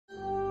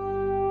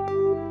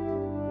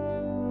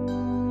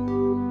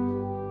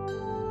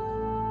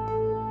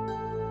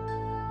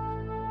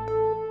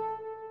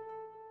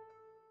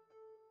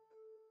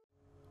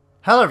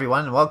Hello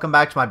everyone, and welcome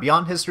back to my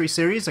Beyond History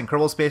series in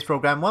Kerbal Space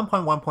Program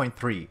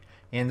 1.1.3.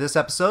 In this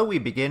episode, we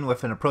begin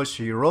with an approach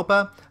to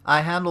Europa.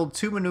 I handled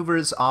two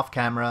maneuvers off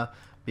camera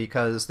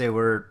because they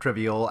were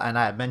trivial, and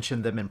I had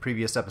mentioned them in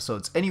previous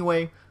episodes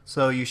anyway,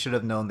 so you should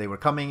have known they were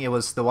coming. It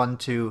was the one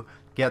to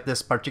get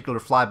this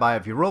particular flyby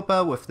of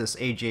Europa with this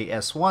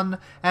AJS-1,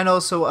 and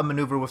also a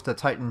maneuver with the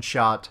Titan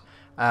shot.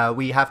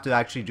 We have to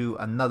actually do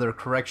another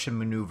correction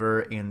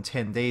maneuver in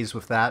 10 days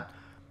with that.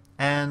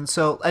 And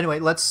so, anyway,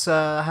 let's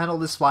handle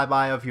this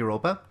flyby of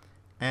Europa,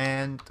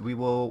 and we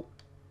will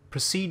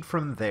proceed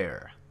from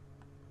there.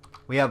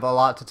 We have a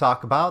lot to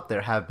talk about.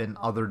 There have been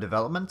other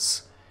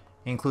developments,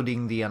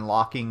 including the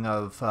unlocking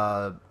of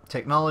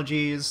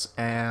technologies,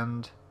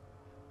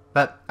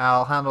 but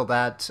I'll handle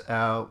that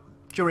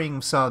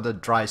during some of the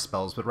dry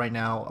spells. But right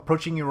now,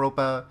 approaching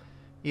Europa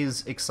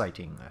is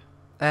exciting.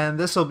 And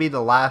this will be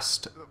the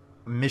last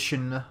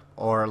mission,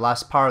 or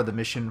last part of the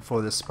mission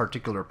for this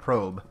particular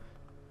probe.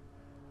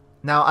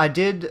 Now, I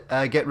did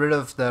get rid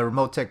of the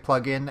Remote Tech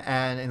plugin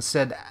and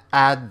instead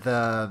add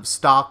the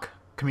stock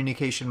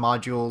communication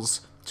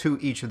modules to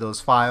each of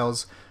those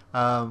files.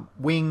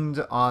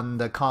 Winged on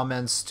the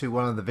comments to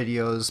one of the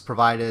videos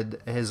provided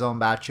his own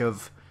batch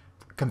of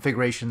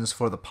configurations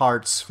for the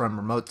parts from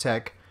Remote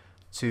Tech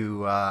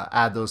to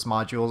add those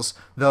modules,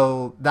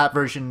 though that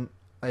version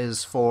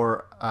is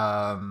for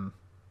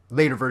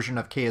later version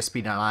of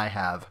KSP than I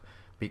have,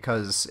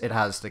 because it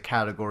has the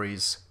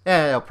categories.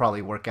 It'll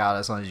probably work out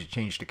as long as you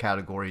change the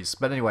categories.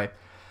 But anyway,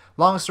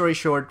 long story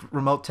short,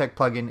 Remote Tech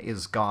plugin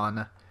is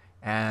gone,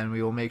 and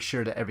we will make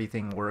sure that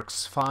everything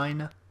works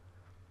fine.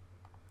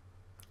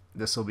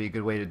 This will be a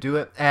good way to do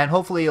it, and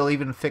hopefully it'll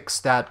even fix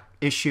that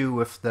issue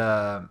with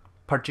the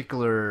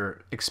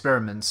particular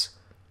experiments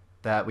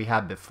that we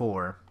had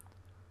before.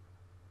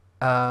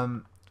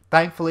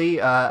 Thankfully,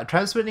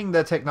 transmitting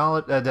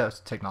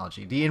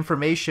the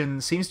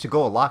information seems to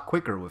go a lot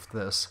quicker with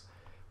this,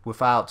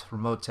 without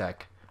Remote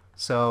Tech.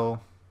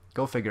 So,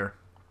 go figure.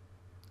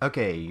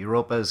 Okay,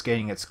 Europa is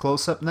getting its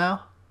close-up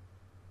now.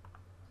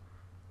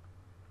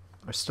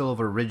 We're still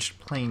over ridged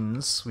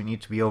plains. We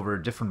need to be over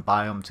a different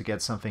biome to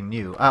get something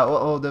new. There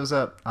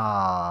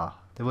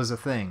was a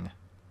thing.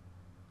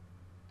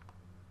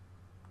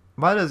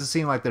 Why does it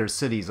seem like there are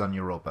cities on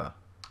Europa?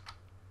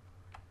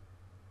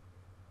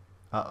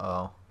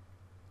 Uh-oh.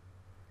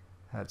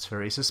 That's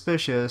very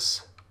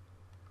suspicious.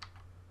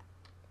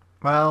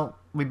 Well,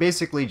 we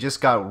basically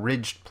just got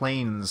ridged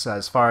plains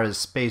as far as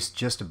space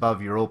just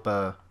above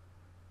Europa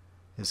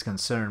is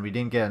concerned. We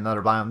didn't get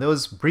another biome. There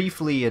was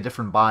briefly a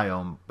different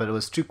biome, but it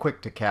was too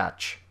quick to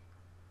catch.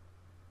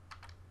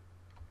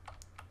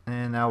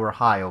 And now we're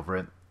high over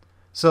it.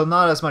 So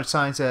not as much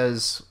science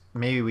as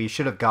maybe we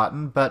should have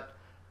gotten, but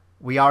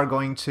we are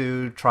going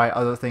to try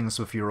other things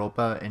with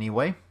Europa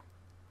anyway.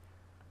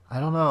 I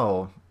don't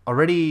know.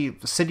 Already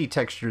city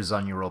textures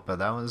on Europa.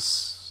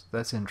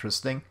 That's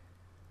interesting.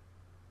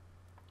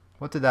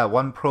 What did that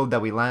one probe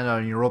that we landed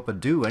on Europa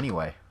do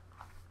anyway?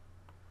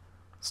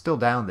 Still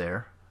down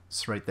there.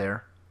 It's right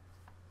there.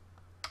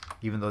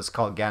 Even though it's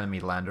called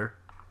Ganymede Lander.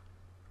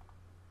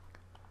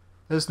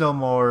 There's no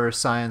more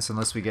science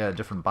unless we get a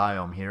different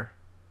biome here.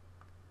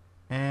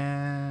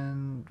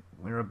 And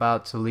we're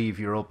about to leave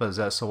Europa's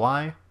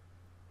SOI.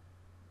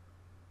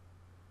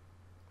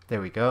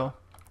 There we go.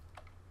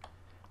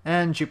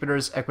 And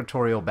Jupiter's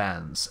equatorial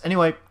bands.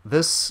 Anyway,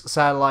 this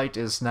satellite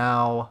is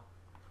now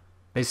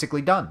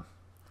basically done.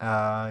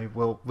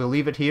 We'll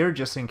leave it here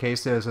just in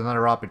case there's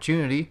another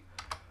opportunity.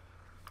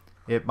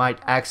 It might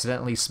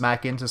accidentally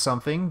smack into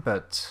something,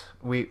 but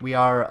we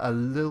are a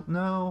little...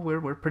 No,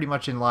 we're pretty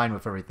much in line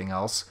with everything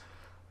else.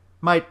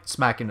 Might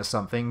smack into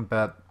something,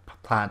 but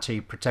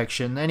planetary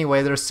protection.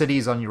 Anyway, there's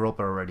cities on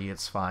Europa already,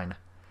 it's fine.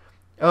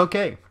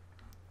 Okay,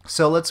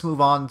 so let's move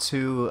on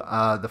to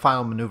the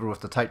final maneuver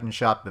with the Titan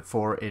shot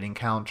before it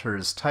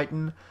encounters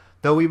Titan.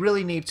 Though we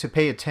really need to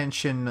pay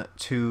attention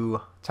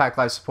to TAC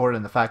life support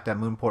and the fact that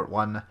Moonport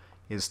 1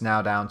 is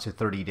now down to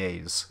 30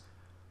 days.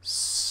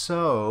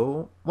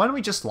 So, why don't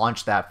we just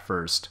launch that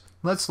first?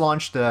 Let's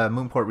launch the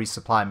Moonport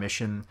resupply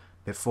mission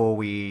before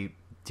we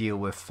deal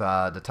with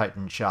the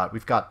Titan shot.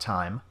 We've got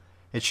time.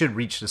 It should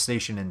reach the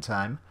station in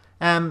time.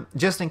 And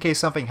just in case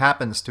something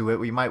happens to it,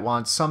 we might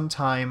want some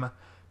time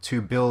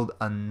to build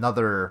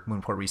another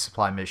Moonport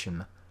resupply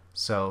mission.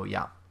 So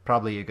yeah,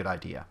 probably a good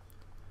idea.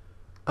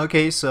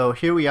 Okay, so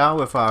here we are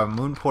with our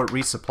Moonport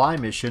resupply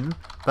mission,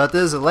 but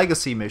this is a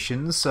legacy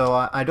mission,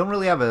 so I don't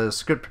really have a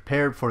script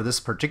prepared for this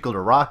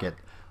particular rocket,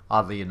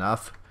 oddly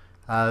enough.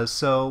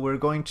 So we're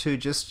going to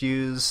just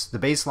use the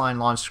baseline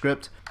launch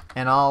script,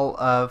 and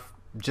I'll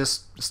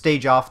just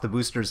stage off the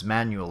boosters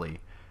manually,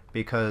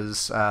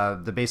 because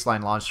the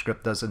baseline launch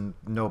script doesn't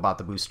know about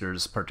the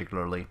boosters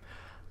particularly.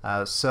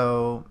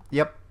 So,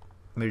 yep,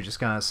 we're just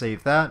gonna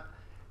save that.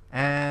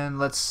 And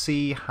let's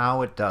see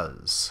how it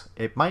does.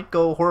 It might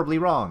go horribly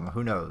wrong,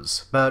 who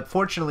knows. But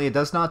fortunately, it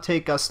does not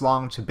take us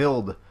long to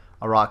build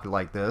a rocket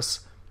like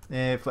this.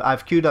 If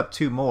I've queued up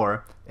two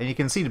more, and you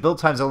can see the build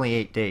time's only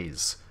 8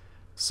 days.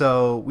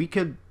 So we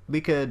could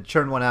we could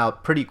churn one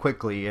out pretty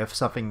quickly if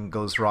something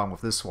goes wrong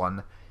with this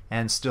one,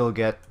 and still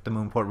get the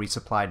moonport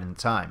resupplied in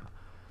time.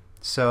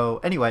 So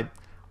anyway,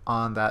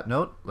 on that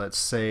note, let's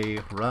say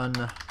run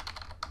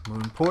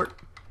moonport,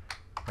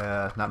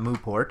 not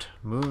moonport,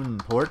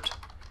 moonport,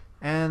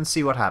 and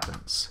see what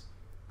happens.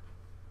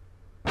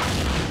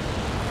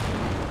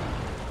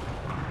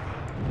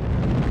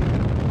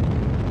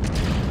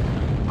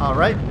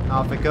 Alright,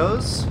 off it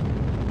goes.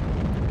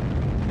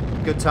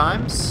 Good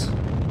times.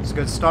 It's a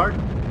good start.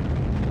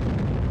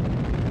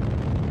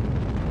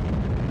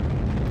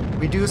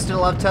 We do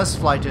still have test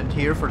flight in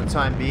here for the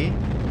time being.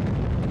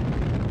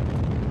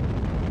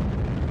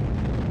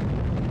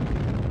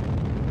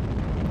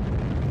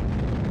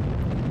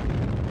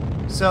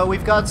 So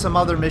we've got some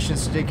other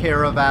missions to take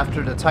care of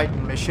after the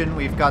Titan mission.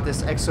 We've got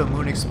this Exo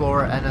Moon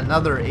Explorer and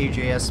another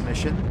AJS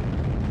mission,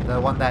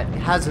 the one that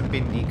hasn't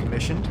been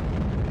decommissioned.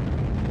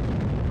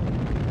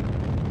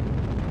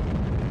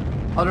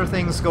 Other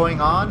things going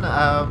on,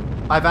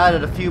 I've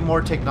added a few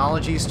more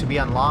technologies to be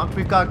unlocked.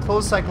 We've got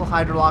closed cycle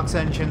hydrolox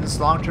engines,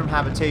 long-term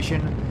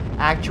habitation,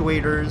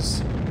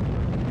 actuators,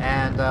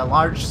 and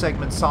large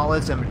segment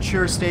solids and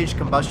mature stage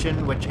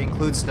combustion, which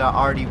includes the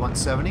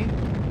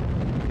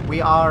RD-170.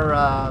 We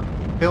are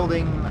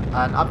building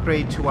an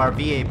upgrade to our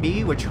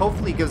VAB, which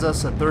hopefully gives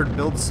us a third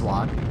build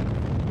slot.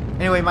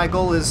 Anyway, my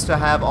goal is to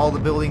have all the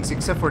buildings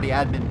except for the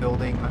admin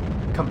building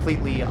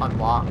completely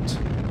unlocked.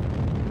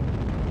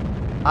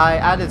 I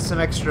added some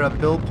extra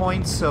build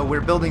points, so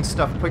we're building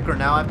stuff quicker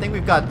now. I think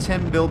we've got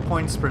 10 build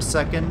points per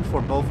second for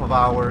both of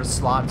our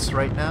slots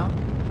right now.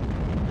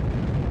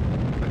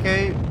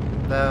 Okay,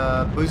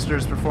 the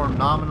boosters perform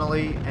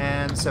nominally,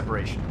 and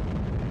separation.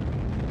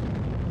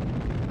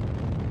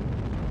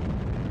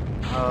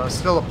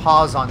 Still a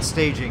pause on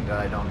staging that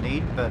I don't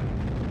need, but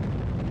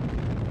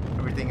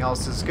everything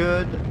else is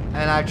good.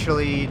 And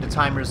actually, the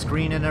timer's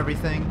green and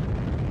everything.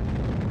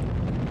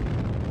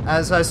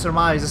 As I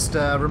surmised,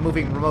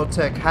 removing remote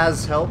tech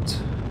has helped.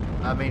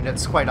 I mean,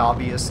 it's quite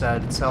obvious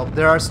that it's helped.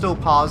 There are still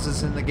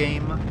pauses in the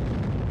game,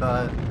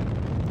 but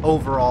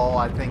overall,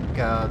 I think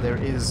there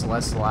is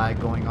less lag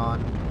going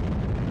on.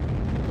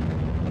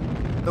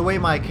 The way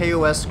my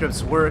KOS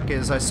scripts work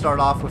is I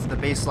start off with the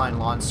baseline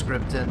launch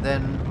script and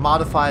then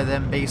modify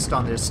them based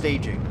on their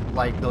staging,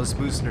 like those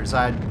boosters.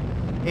 I'd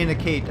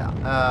indicate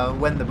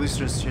when the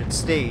boosters should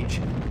stage.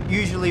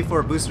 Usually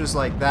for boosters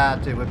like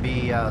that, it would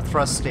be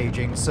thrust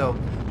staging, so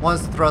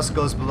once the thrust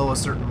goes below a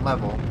certain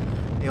level,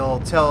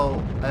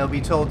 it'll be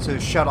told to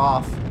shut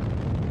off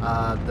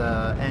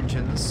the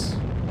engines.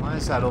 Why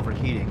is that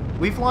overheating?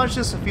 We've launched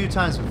this a few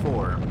times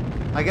before.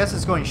 I guess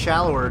it's going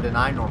shallower than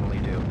I normally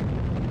do.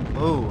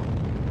 Ooh.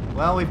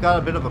 Well, we've got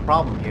a bit of a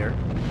problem here.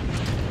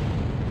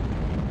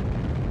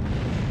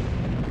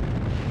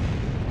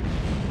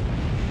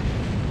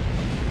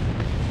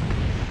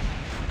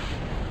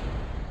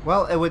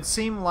 Well, it would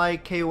seem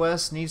like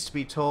KOS needs to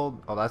be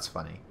told... Oh, that's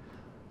funny.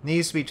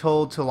 Needs to be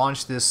told to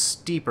launch this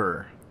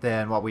steeper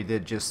than what we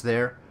did just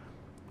there.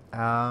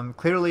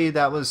 Clearly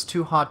that was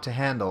too hot to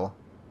handle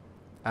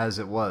as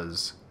it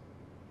was.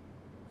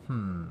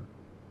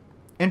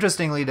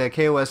 Interestingly, the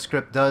KOS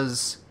script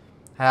does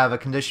have a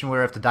condition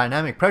where if the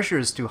dynamic pressure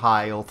is too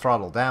high, it'll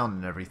throttle down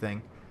and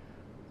everything.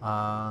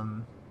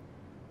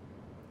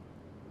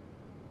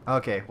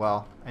 Okay,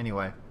 well,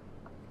 anyway.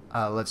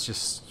 Let's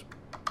just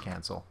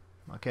cancel.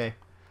 Okay.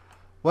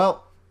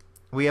 Well,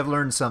 we have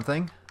learned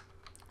something.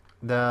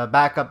 The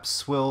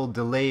backups will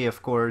delay,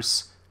 of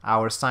course,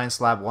 our Science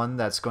Lab 1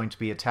 that's going to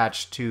be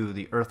attached to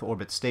the Earth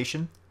Orbit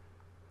Station.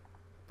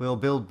 We'll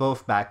build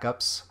both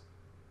backups,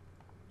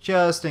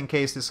 just in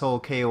case this whole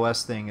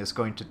KOS thing is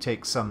going to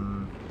take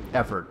some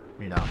effort,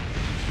 you know.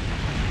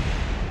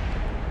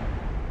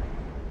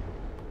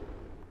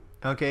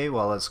 Okay,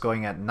 well, it's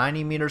going at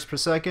 90 meters per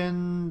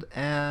second,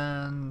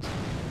 and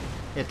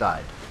it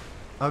died.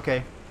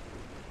 Okay.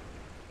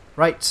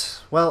 Right,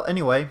 well,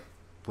 anyway,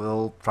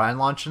 we'll try and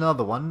launch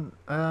another one.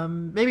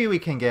 Maybe we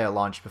can get it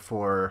launched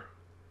before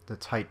the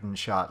Titan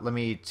shot. Let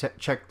me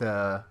check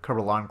the Kerbal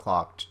alarm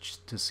clock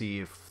to see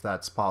if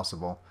that's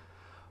possible.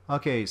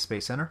 Okay,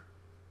 Space Center.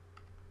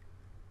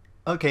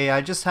 Okay,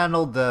 I just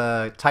handled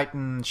the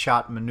Titan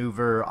shot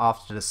maneuver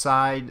off to the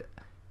side.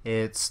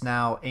 It's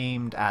now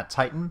aimed at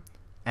Titan,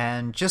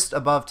 and just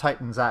above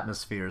Titan's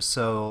atmosphere,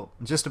 so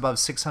just above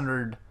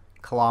 600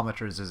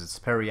 kilometers is its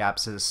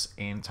periapsis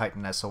in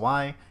Titan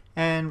SOI,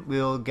 and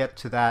we'll get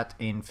to that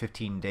in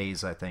 15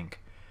 days, I think.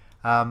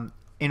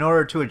 In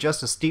order to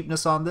adjust the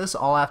steepness on this,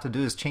 all I have to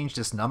do is change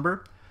this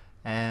number,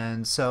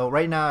 and so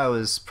right now it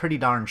was pretty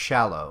darn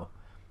shallow,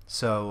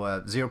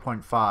 so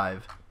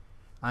 0.5.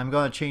 I'm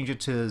going to change it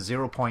to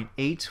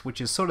 0.8,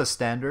 which is sort of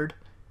standard.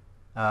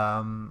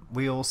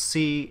 We'll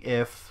see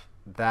if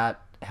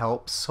that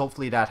helps.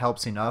 Hopefully that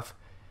helps enough.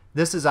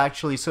 This is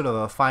actually sort of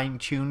a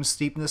fine-tuned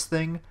steepness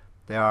thing.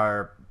 There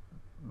are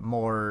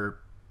more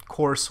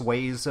coarse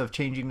ways of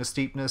changing the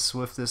steepness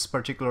with this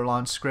particular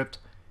launch script.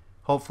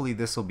 Hopefully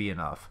this will be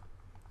enough.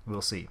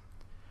 We'll see.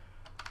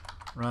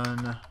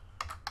 Run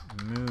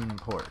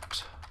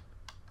moonport.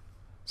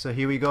 So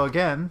here we go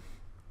again.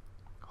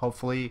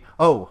 hopefully...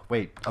 Oh,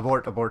 wait.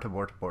 Abort, abort,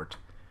 abort, abort.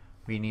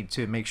 We need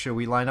to make sure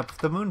we line up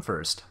with the moon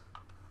first.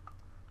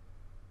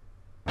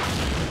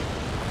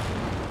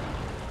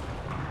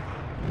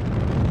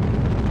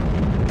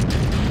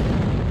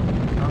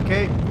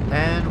 Okay,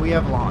 and we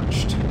have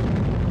launched.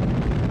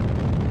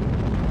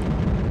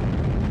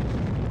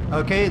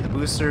 Okay, the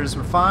boosters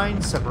were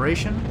fine.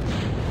 Separation.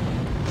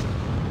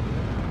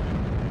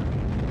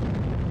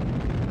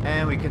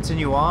 And we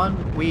continue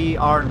on. We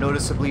are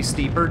noticeably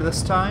steeper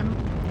this time.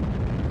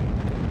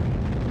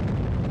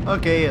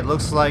 Okay, it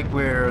looks like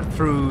we're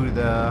through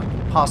the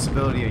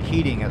possibility of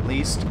heating at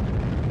least.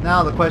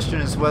 Now the question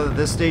is whether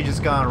this stage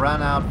is going to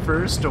run out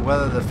first or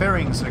whether the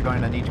fairings are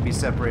going to need to be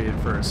separated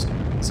first.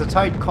 It's a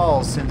tight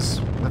call since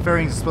the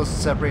fairings are supposed to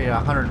separate at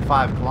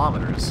 105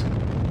 kilometers.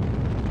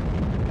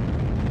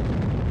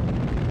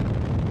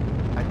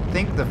 I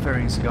think the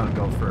fairings are going to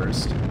go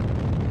first.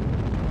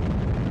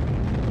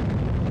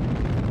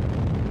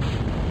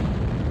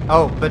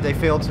 Oh, but they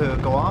failed to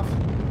go off?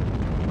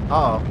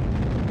 Oh.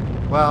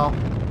 Well,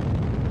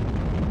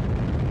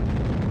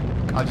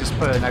 I'll just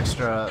put an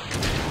extra...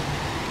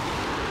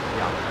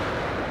 Yeah.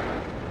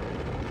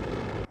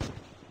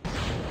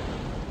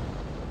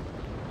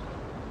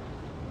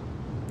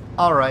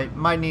 Alright,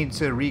 might need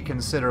to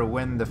reconsider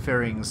when the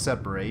fairings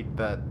separate,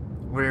 but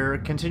we're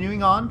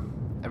continuing on.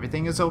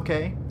 Everything is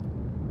okay.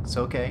 It's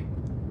okay.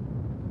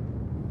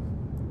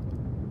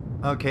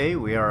 Okay,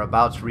 we are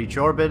about to reach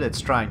orbit.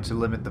 It's trying to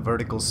limit the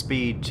vertical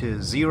speed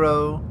to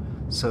 0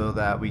 so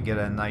that we get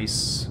a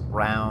nice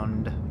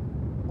round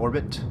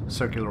orbit,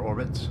 circular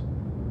orbit.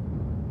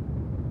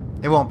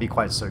 It won't be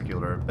quite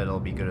circular, but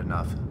it'll be good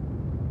enough.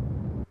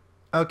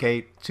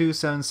 Okay,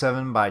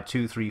 277 by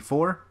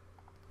 234.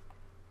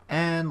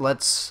 And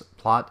let's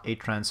plot a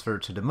transfer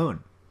to the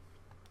moon.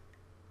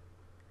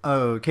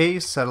 Okay,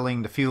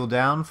 settling the fuel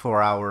down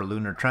for our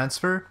lunar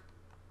transfer.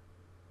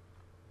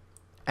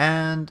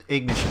 And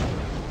ignition.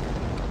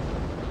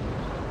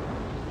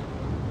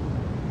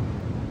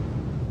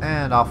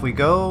 And off we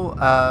go.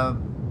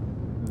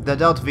 The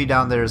Delta V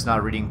down there is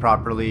not reading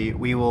properly.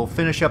 We will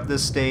finish up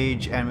this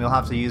stage and we'll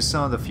have to use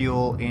some of the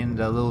fuel in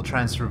the little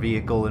transfer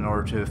vehicle in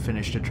order to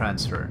finish the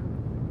transfer.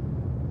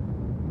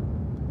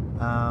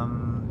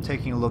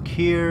 Taking a look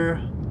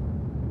here.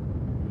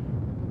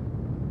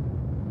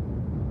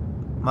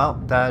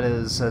 Well, that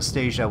is a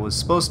stage that was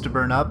supposed to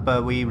burn up,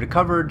 but we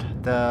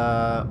recovered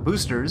the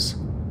boosters.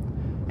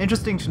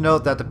 Interesting to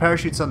note that the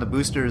parachutes on the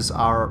boosters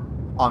are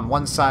on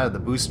one side of the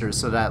booster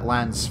so that it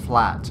lands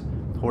flat,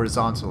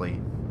 horizontally.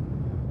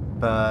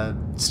 But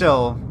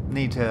still,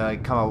 need to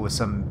come up with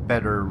some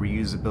better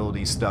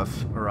reusability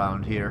stuff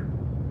around here.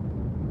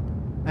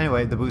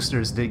 Anyway, the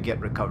boosters did get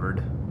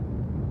recovered,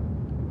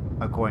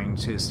 according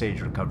to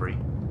stage recovery.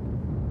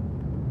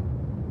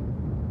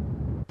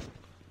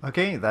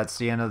 Okay, that's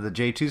the end of the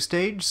J2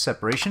 stage,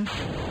 separation,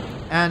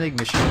 and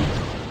ignition.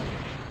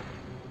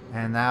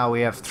 And now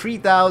we have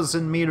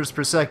 3,000 meters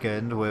per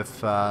second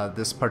with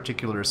this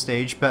particular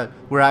stage, but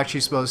we're actually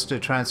supposed to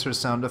transfer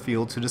some of the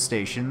fuel to the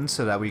station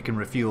so that we can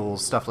refuel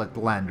stuff like the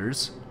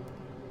landers.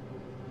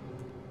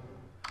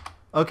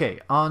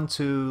 Okay, on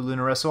to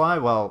Lunar SOI.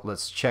 Well,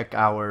 let's check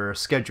our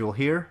schedule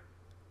here.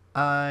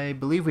 I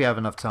believe we have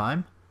enough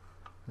time.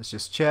 Let's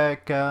just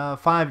check.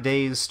 5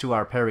 days to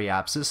our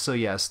periapsis, so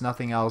yes,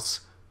 nothing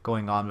else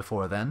going on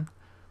before then.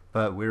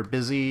 But we're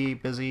busy.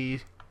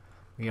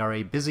 We are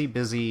a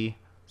busy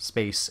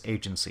space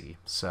agency,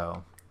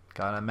 so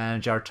gotta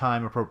manage our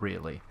time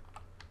appropriately.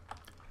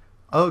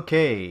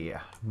 Okay,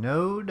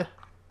 node,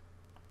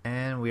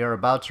 and we are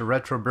about to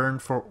retroburn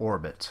for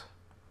orbit.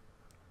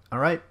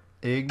 Alright,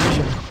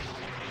 ignition.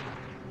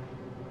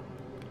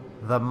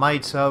 The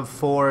might of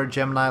 4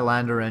 Gemini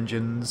lander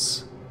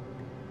engines,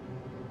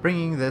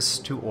 bringing this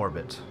to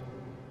orbit.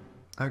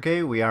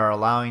 Okay, we are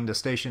allowing the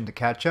station to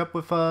catch up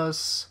with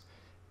us,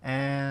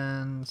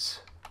 and...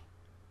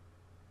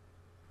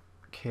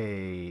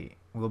 Okay,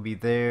 we'll be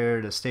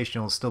there. The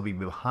station will still be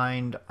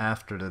behind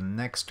after the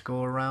next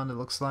go around, it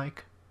looks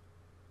like.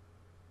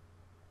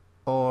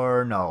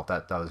 Or no,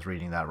 that was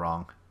reading that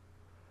wrong.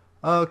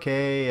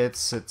 Okay,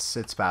 it's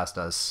past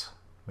us.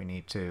 We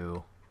need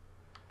to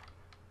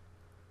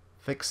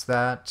fix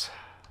that.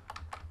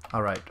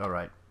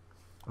 Alright.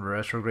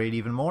 Retrograde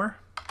even more.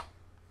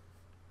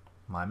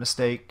 My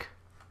mistake.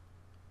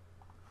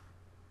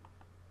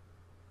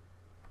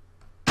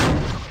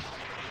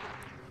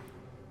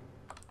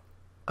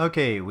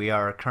 Okay, we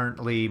are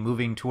currently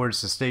moving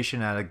towards the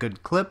station at a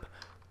good clip,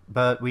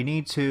 but we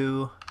need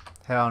to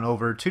head on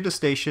over to the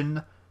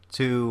station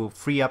to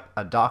free up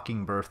a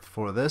docking berth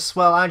for this.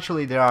 Well,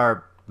 actually there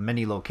are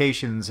many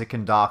locations it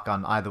can dock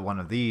on either one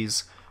of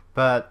these,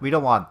 but we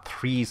don't want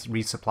 3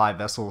 resupply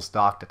vessels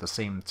docked at the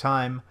same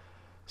time.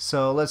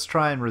 So let's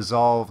try and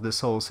resolve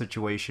this whole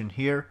situation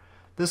here.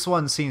 This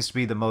one seems to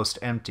be the most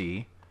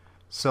empty,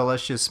 so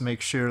let's just make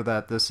sure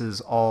that this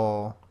is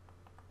all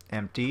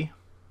empty.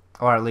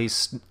 Or at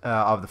least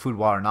of the food,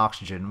 water, and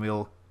oxygen.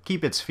 We'll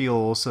keep its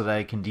fuel so that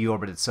it can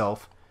deorbit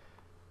itself.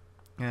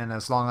 And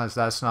as long as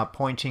that's not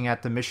pointing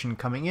at the mission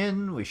coming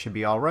in, we should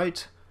be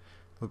alright.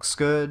 Looks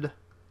good.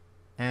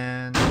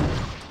 And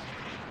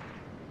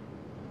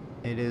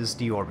it is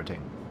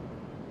deorbiting.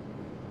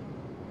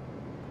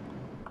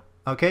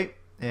 Okay,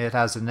 it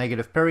has a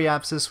negative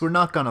periapsis. We're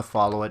not going to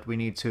follow it. We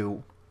need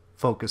to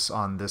focus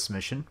on this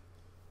mission.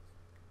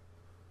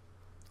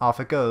 Off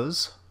it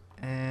goes.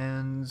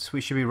 And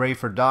we should be ready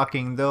for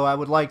docking, though I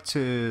would like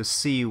to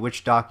see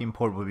which docking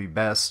port would be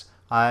best.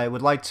 I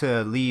would like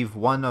to leave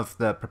one of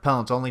the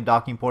propellant-only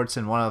docking ports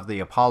and one of the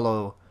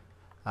Apollo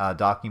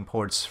docking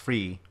ports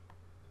free.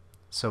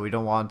 So we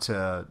don't want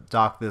to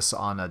dock this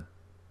on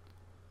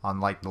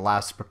like the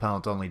last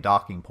propellant-only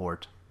docking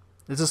port.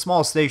 It's a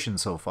small station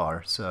so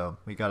far, so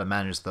we gotta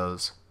manage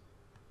those.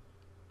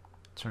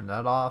 Turn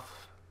that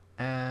off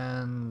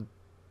and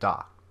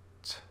docked.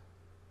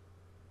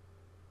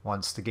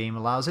 Once the game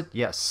allows it,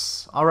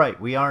 yes.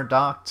 Alright, we are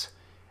docked,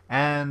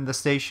 and the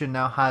station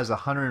now has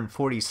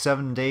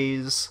 147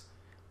 days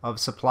of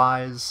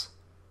supplies.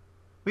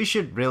 We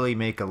should really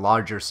make a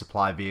larger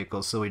supply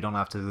vehicle so we don't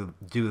have to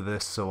do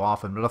this so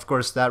often, but of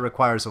course that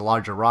requires a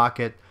larger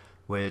rocket,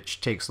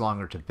 which takes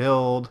longer to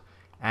build,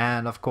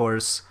 and of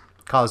course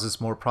causes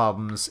more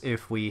problems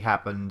if we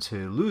happen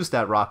to lose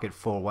that rocket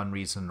for one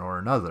reason or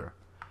another.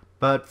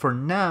 But for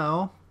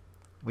now,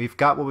 we've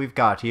got what we've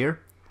got here.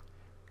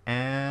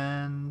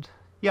 And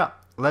yeah,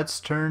 let's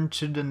turn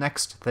to the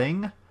next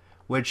thing,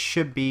 which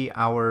should be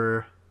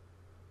our...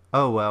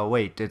 Oh, well,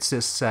 wait, it's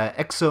this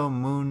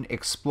Exo-Moon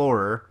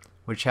Explorer,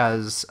 which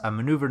has a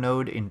maneuver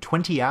node in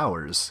 20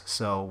 hours,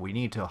 so we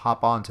need to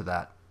hop on to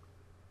that.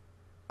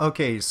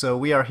 Okay, so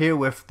we are here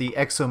with the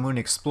Exo-Moon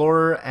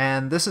Explorer,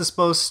 and this is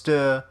supposed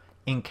to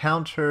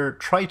encounter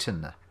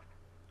Triton.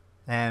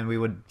 And we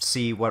would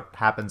see what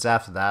happens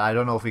after that. I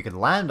don't know if we could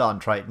land on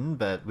Triton,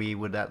 but we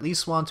would at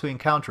least want to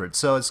encounter it.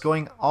 So it's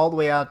going all the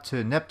way out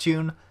to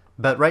Neptune,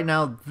 but right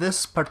now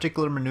this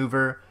particular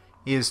maneuver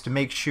is to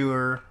make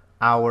sure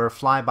our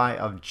flyby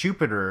of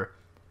Jupiter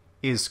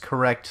is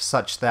correct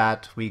such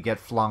that we get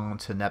flung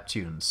to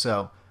Neptune.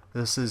 So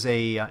this is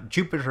a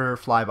Jupiter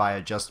flyby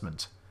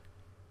adjustment.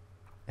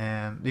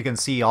 And you can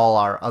see all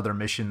our other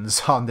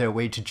missions on their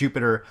way to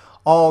Jupiter,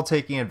 all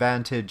taking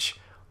advantage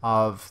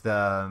of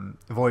the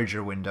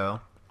Voyager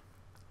window.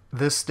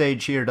 This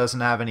stage here doesn't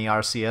have any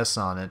RCS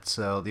on it,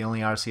 so the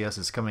only RCS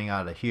is coming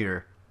out of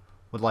here.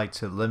 Would like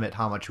to limit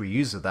how much we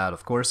use of that,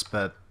 of course,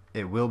 but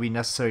it will be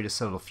necessary to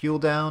settle fuel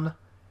down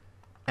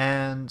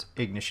and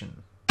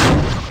ignition.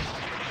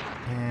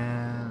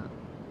 And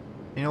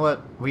you know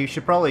what? We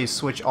should probably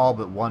switch all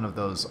but one of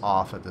those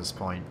off at this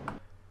point,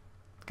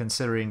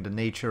 considering the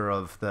nature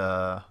of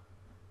the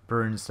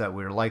burns that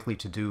we're likely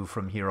to do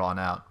from here on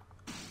out.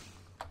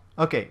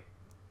 Okay.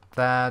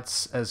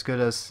 That's as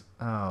good as...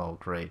 Oh,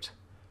 great.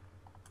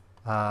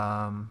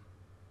 Well,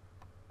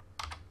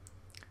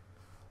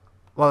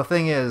 the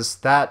thing is,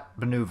 that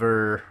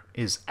maneuver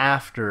is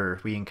after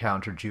we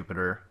encounter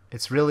Jupiter.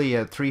 It's really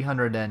a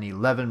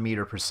 311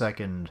 meter per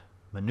second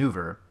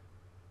maneuver.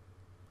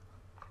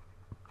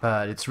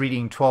 But it's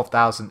reading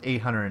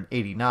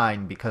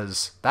 12,889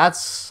 because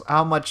that's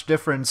how much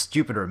difference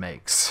Jupiter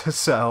makes.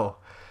 So,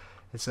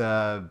 it's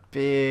a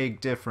big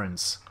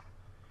difference.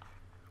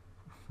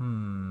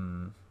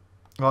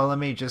 Well, let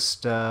me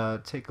just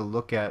take a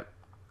look at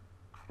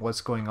what's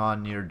going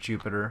on near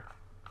Jupiter.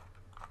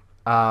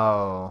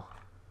 Oh,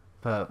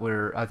 but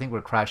I think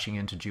we're crashing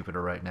into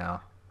Jupiter right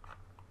now.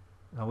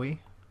 Are we?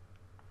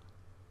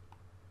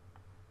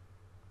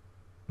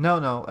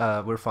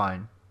 No, we're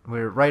fine.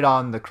 We're right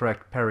on the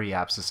correct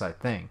periapsis, I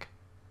think.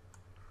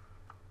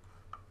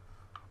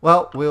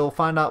 Well, we'll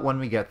find out when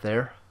we get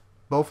there.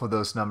 Both of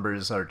those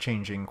numbers are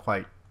changing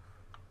quite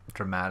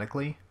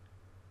dramatically.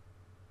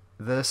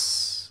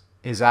 This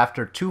is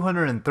after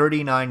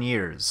 239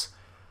 years.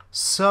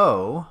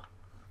 So,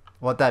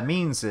 what that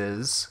means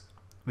is,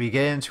 we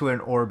get into an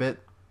orbit,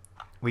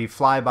 we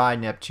fly by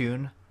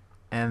Neptune,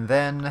 and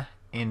then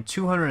in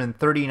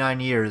 239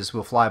 years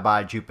we'll fly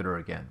by Jupiter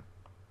again.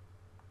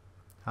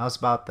 How's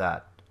about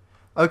that?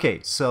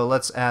 Okay, so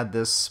let's add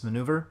this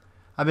maneuver.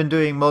 I've been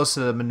doing most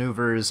of the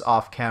maneuvers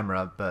off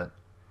camera, but...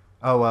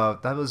 Oh,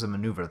 that was a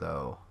maneuver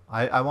though.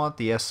 I want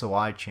the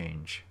SOI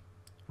change.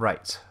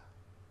 Right.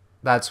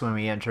 That's when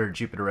we enter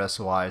Jupiter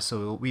SOI,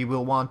 so we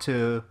will want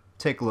to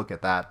take a look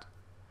at that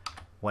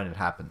when it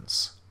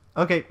happens.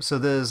 Okay, so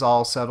this is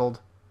all settled.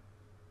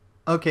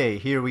 Okay,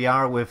 here we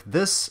are with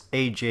this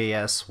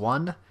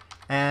AJS-1,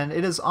 and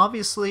it is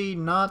obviously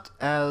not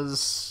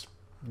as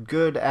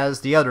good as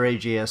the other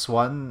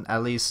AJS-1,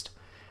 at least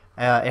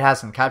it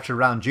hasn't captured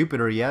around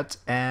Jupiter yet,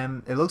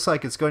 and it looks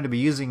like it's going to be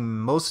using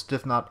most,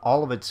 if not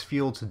all, of its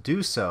fuel to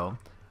do so.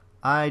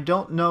 I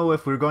don't know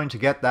if we're going to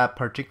get that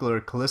particular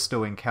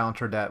Callisto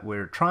encounter that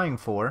we're trying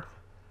for.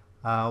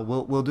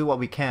 We'll do what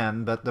we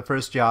can, but the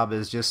first job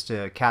is just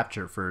to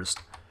capture first.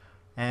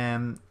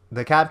 And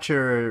the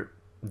capture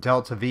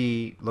delta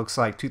V looks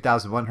like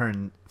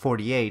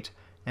 2,148,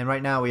 and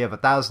right now we have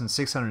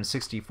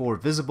 1,664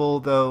 visible,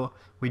 though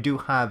we do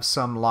have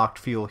some locked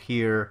fuel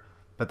here,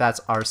 but that's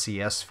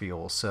RCS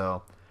fuel,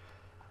 so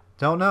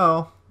don't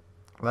know.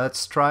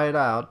 Let's try it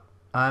out.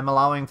 I'm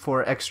allowing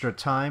for extra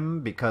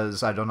time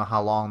because I don't know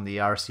how long the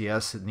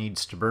RCS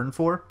needs to burn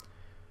for.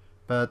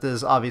 But this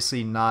is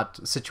obviously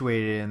not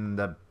situated in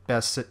the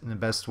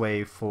best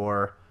way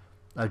for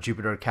a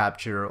Jupiter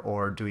capture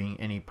or doing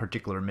any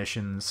particular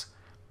missions.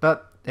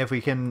 But if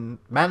we can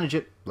manage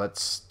it,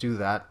 let's do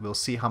that. We'll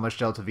see how much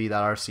delta V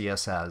that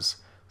RCS has.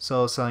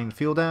 So setting the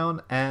fuel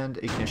down and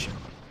ignition.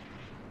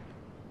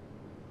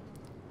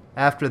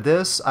 After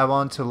this, I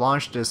want to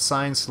launch this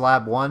Science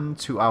Lab 1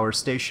 to our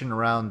station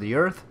around the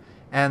Earth,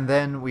 and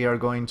then we are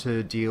going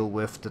to deal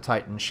with the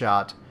Titan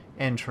shot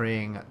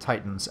entering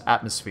Titan's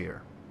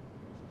atmosphere.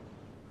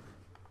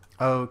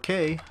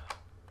 Okay.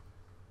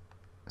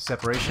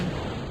 Separation.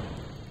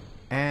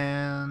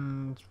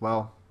 And,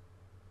 well,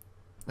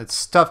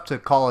 it's tough to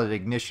call it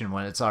ignition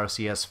when it's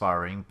RCS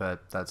firing,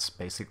 but that's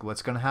basically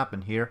what's going to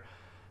happen here.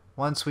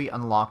 Once we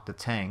unlock the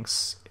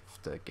tanks,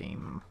 if the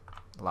game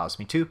allows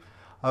me to.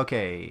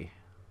 Okay.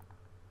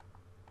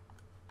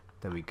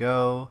 There we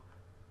go.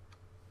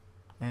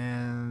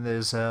 And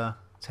there's a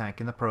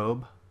tank in the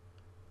probe.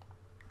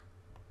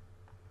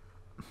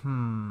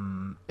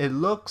 It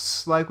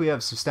looks like we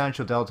have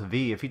substantial delta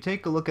V. If you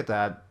take a look at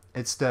that,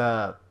 it's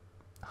the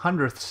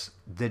 100th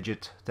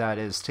digit that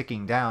is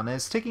ticking down. And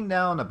it's ticking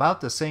down about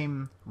the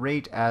same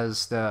rate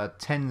as the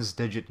 10s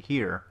digit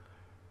here.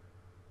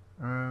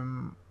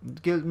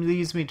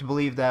 Leads me to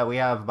believe that we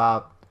have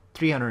about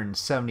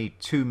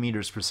 372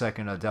 meters per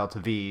second of delta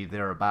V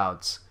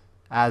thereabouts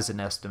as an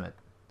estimate.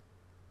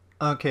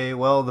 Okay,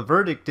 well, the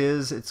verdict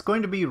is it's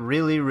going to be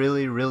really,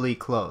 really, really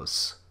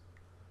close.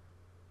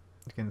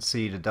 You can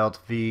see the delta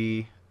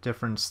V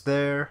difference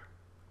there,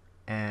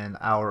 and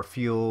our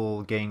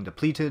fuel getting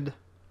depleted.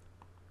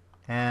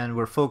 And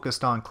we're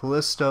focused on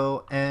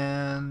Callisto,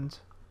 and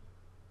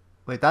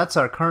wait, that's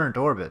our current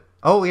orbit.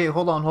 Oh, wait,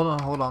 hold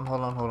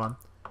on.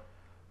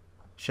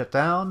 Shut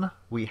down.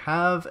 We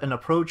have an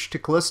approach to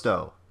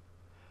Callisto.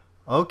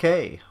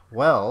 Okay,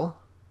 well,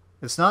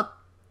 it's not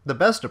the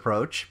best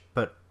approach,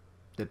 but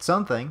it's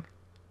something.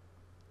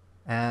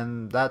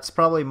 And that's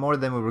probably more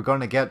than we were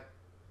going to get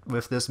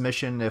with this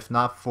mission if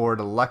not for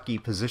the lucky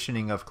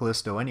positioning of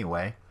Callisto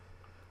anyway.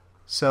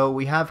 So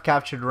we have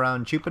captured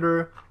around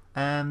Jupiter,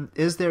 and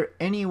is there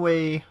any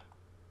way...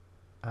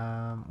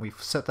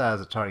 we've set that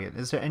as a target.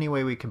 Is there any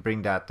way we can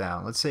bring that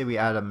down? Let's say we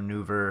add a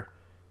maneuver,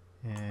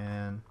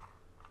 and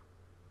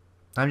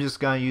I'm just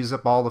going to use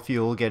up all the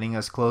fuel, getting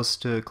as close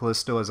to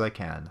Callisto as I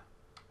can.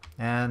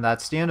 And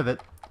that's the end of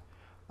it.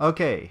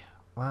 Okay,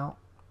 well,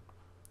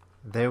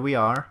 there we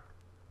are.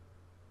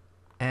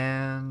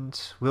 And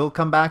we'll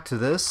come back to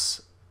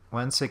this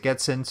once it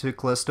gets into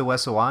Callisto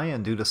SOI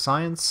and do the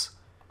science.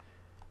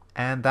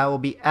 And that will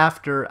be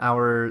after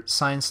our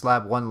Science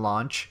Lab 1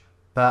 launch.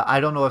 But I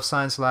don't know if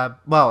Science Lab...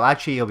 Well,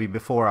 actually it'll be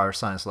before our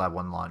Science Lab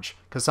 1 launch.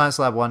 Because Science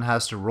Lab 1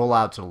 has to roll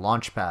out to the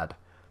launch pad.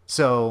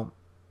 So,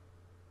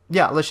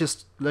 yeah, let's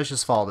just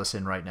follow this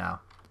in right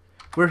now.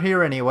 We're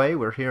here anyway.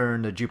 We're here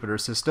in the Jupiter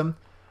system.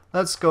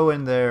 Let's go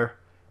in there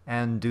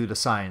and do the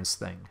science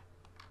thing.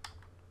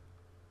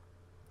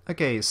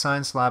 Okay,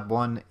 Science Lab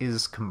 1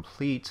 is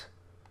complete.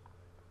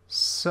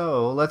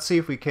 So, let's see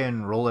if we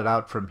can roll it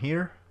out from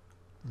here.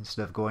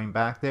 Instead of going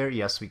back there,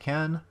 yes we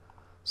can.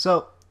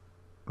 So,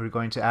 we're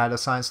going to add a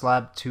Science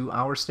Lab to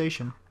our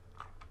station.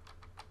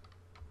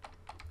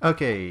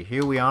 Okay,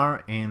 here we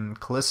are in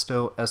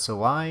Callisto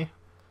SOI.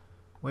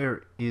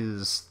 Where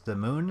is the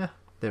moon?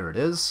 There it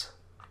is.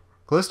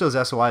 Callisto's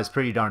SOI is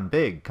pretty darn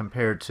big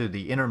compared to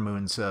the inner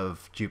moons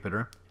of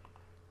Jupiter.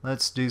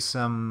 Let's do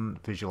some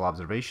visual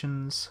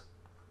observations.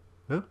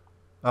 Oop.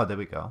 Oh, there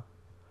we go.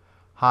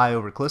 High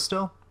over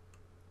Callisto.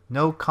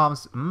 No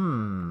comms...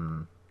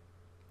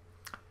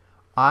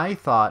 I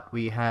thought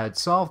we had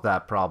solved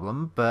that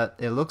problem, but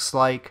it looks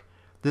like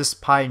this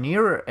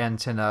Pioneer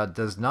antenna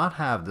does not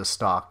have the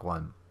stock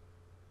one.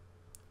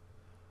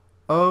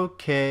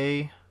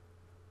 Okay.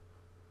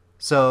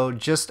 So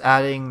just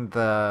adding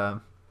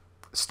the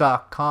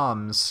stock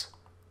comms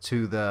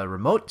to the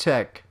remote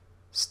tech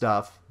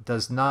stuff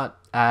does not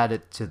add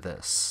it to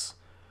this.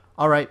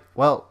 Alright,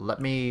 well,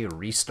 let me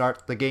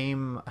restart the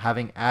game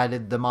having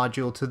added the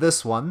module to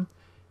this one.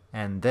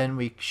 And then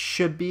we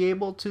should be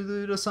able to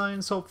do the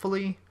science,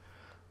 hopefully.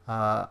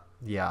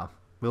 Yeah,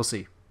 we'll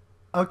see.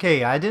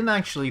 Okay, I didn't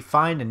actually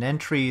find an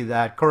entry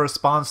that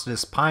corresponds to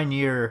this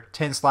Pioneer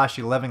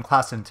 10/11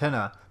 class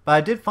antenna, but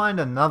I did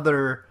find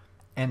another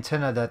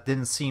antenna that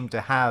didn't seem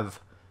to have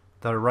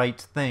the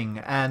right thing.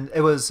 And it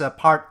was a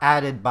part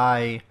added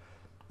by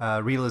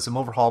Realism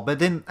Overhaul, but it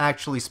didn't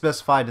actually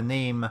specify the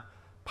name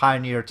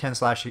Pioneer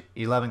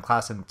 10/11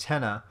 class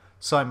antenna.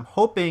 So I'm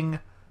hoping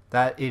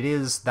that it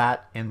is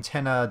that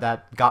antenna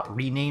that got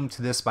renamed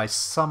to this by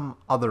some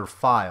other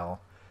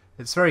file.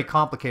 It's very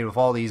complicated with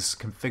all these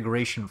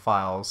configuration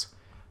files.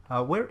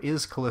 Where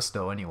is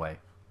Callisto anyway?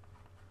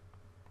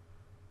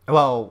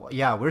 Well,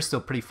 yeah, we're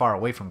still pretty far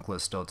away from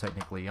Callisto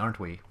technically, aren't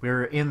we?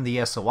 We're in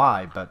the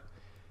SOI, but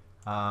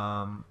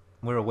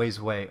we're a ways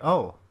away.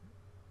 Oh,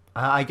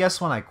 I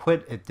guess when I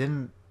quit, it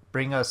didn't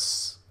bring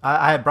us...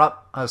 I had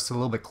brought us a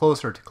little bit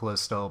closer to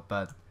Callisto,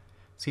 but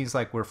it Seems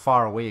like we're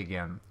far away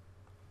again.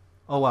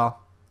 Oh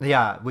well.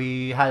 Yeah,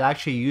 we had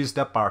actually used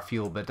up our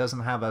fuel, but it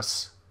doesn't have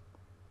us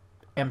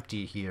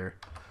empty here.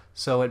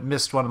 So it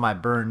missed one of my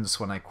burns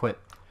when I quit.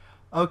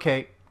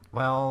 Okay,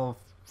 well,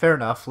 fair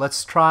enough.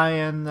 Let's try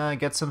and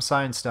get some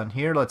science done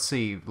here. Let's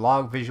see.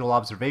 Log visual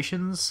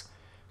observations.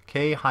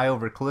 Okay, high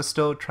over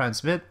Callisto.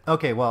 Transmit.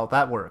 Okay, well,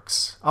 that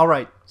works.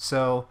 Alright,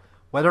 so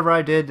whatever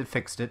I did, it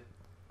fixed it.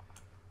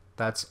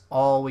 That's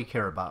all we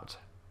care about.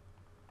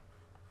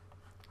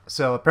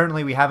 So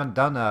apparently we haven't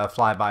done a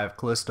flyby of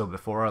Callisto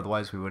before,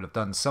 otherwise we would have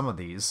done some of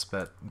these,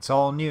 but it's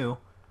all new.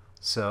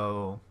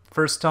 So,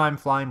 first time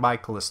flying by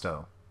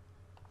Callisto.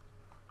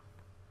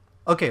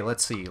 Okay,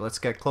 let's see. Let's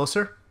get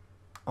closer.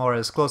 Or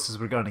as close as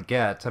we're going to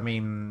get. I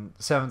mean,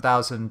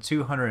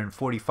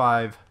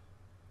 7,245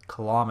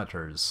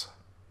 kilometers.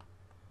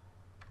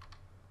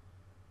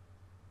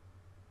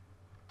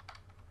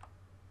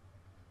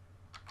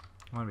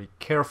 I want to be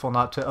careful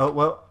not to... Oh,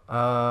 well...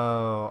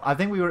 I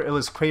think it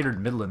was cratered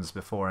Midlands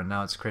before, and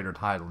now it's cratered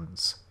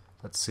Highlands.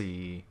 Let's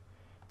see.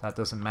 That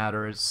doesn't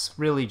matter. It's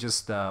really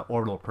just an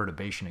orbital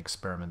perturbation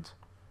experiment.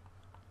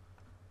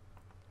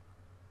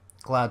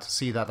 Glad to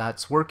see that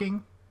that's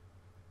working.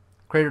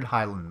 Cratered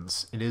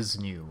Highlands. It is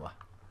new.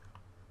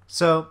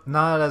 So,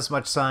 not as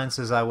much science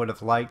as I would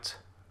have liked.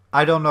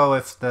 I don't know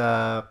if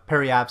the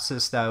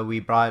periapsis that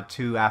we brought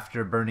to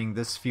after burning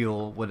this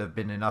fuel would have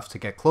been enough to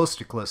get close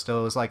to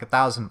Callisto. It was like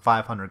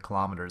 1,500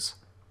 kilometers.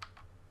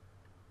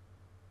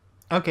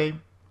 Okay,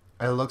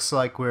 it looks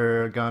like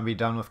we're going to be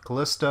done with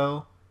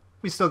Callisto.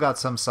 We still got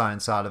some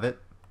science out of it.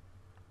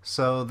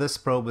 So this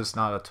probe is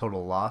not a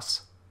total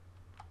loss.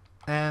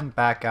 And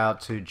back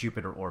out to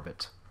Jupiter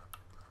orbit.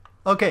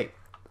 Okay,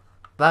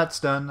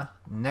 that's done.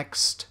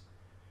 Next,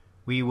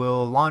 we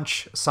will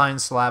launch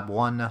Science Lab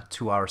 1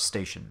 to our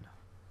station.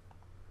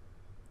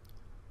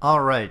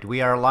 Alright,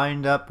 we are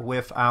lined up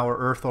with our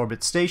Earth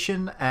orbit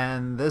station,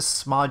 and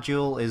this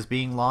module is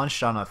being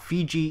launched on a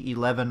Fiji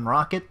 11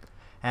 rocket.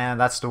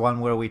 And that's the one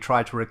where we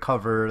try to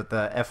recover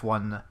the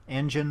F1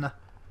 engine.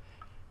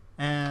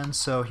 And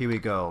so here we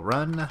go.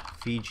 Run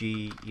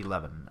Fiji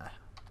 11.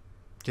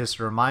 Just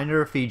a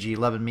reminder, Fiji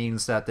 11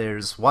 means that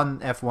there's one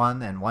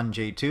F1 and one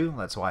J2.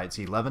 That's why it's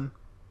 11.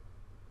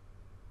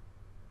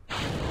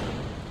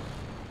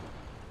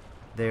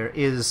 There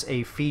is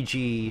a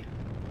Fiji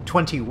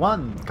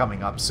 21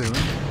 coming up soon.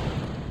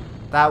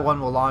 That one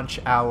will launch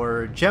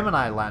our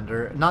Gemini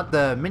lander, not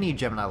the mini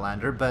Gemini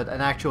lander, but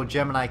an actual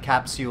Gemini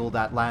capsule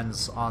that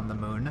lands on the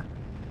moon.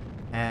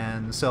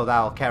 And so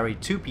that'll carry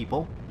 2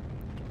 people,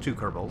 2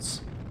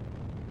 Kerbals.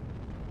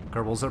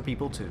 Kerbals are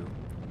people too.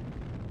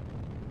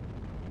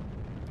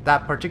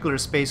 That particular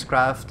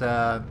spacecraft,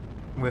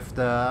 with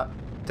the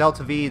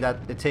Delta V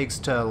that it takes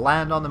to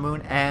land on the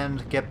moon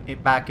and get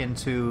it back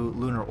into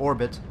lunar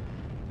orbit,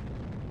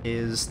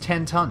 is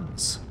 10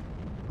 tons.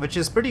 Which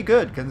is pretty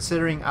good,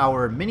 considering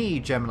our mini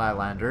Gemini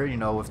lander, you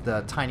know, with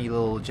the tiny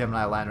little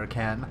Gemini lander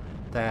can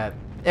that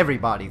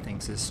everybody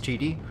thinks is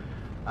cheaty.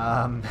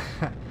 That's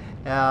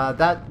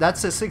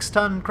a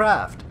 6-ton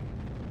craft.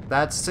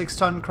 That's a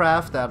 6-ton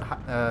craft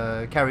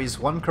that carries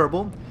 1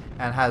 Kerbal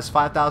and has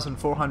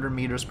 5,400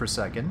 meters per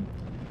second.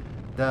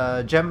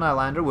 The Gemini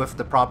lander with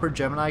the proper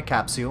Gemini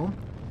capsule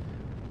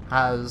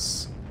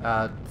has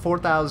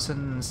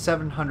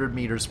 4,700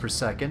 meters per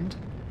second.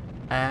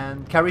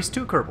 And carries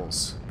 2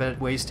 Kerbals, but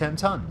it weighs 10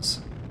 tons.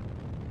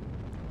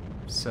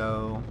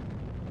 So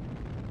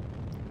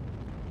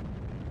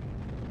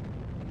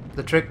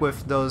the trick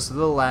with those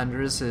little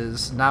landers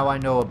is now I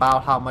know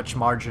about how much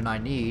margin I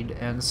need,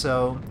 and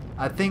so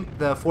I think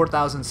the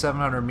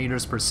 4,700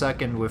 meters per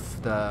second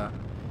with the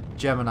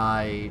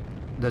Gemini,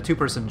 the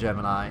 2-person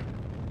Gemini,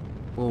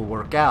 will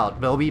work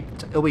out. But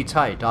it'll be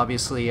tight.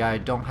 Obviously, I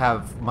don't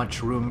have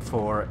much room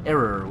for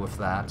error with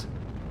that.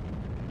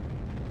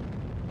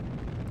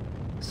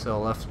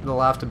 So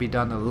it'll have to be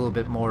done a little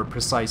bit more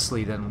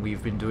precisely than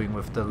we've been doing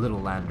with the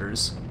little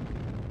landers.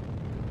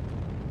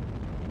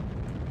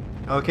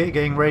 Okay,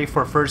 getting ready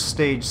for first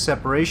stage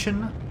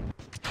separation.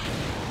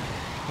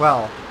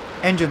 Well,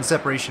 engine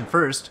separation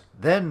first,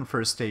 then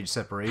first stage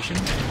separation.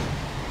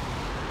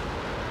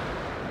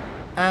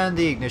 And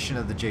the ignition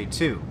of the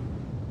J2.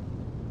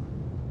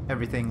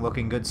 Everything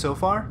looking good so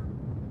far?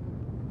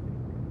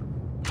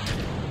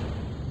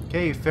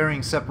 Okay,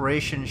 fairing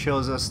separation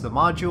shows us the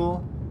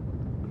module.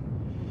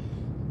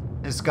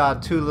 It's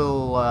got 2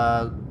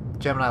 little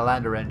Gemini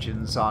lander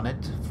engines on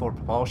it for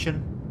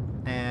propulsion,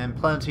 and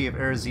plenty of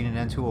air Xenon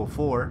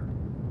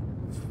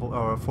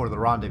N204 for the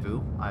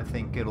rendezvous. I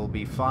think it'll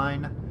be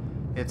fine.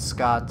 It's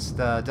got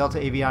the Delta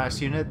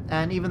Avionics unit,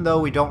 and even though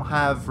we don't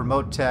have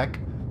remote tech,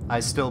 I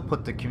still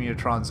put the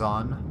communitrons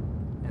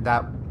on. And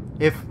that,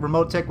 if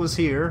remote tech was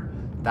here,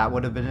 that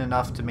would have been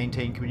enough to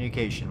maintain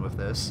communication with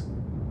this.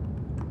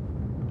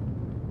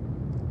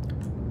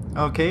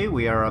 Okay,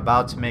 we are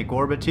about to make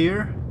orbit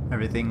here.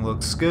 Everything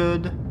looks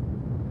good.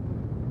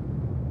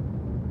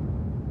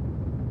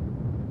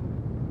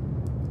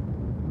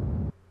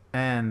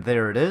 And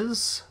there it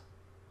is.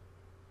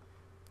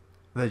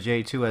 The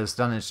J2 has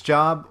done its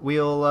job.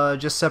 We'll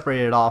just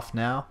separate it off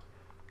now.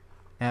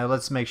 And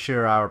let's make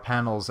sure our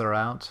panels are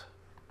out.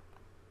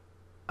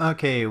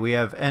 Okay, we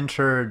have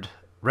entered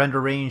render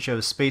range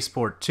of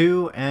Spaceport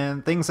 2,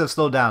 and things have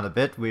slowed down a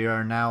bit. We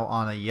are now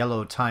on a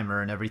yellow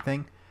timer and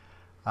everything.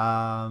 We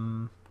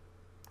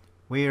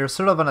are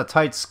sort of on a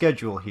tight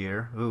schedule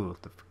here. Ooh,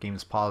 the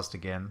game's paused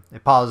again.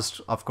 It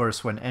paused, of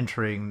course, when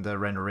entering the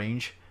render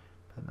range,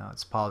 but now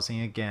it's pausing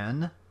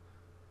again.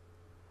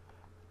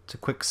 It's a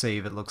quick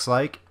save, it looks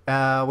like.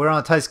 We're on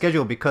a tight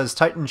schedule because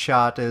Titan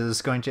Shot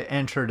is going to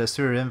enter the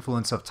sphere of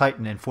influence of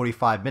Titan in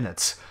 45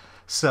 minutes.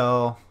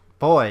 So,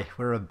 boy,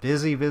 we're a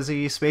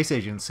busy space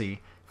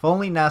agency. If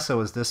only NASA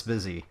was this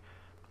busy.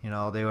 You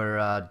know, they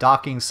were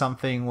docking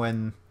something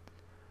when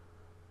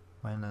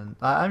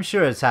I'm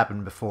sure it's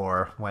happened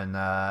before. When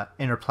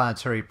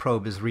interplanetary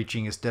probe is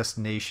reaching its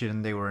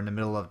destination, they were in the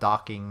middle of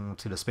docking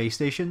to the space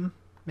station,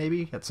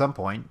 maybe at some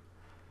point.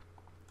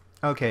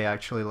 Okay,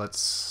 actually,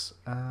 let's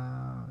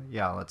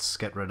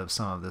get rid of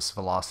some of this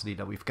velocity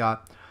that we've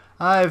got.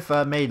 I've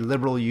made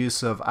liberal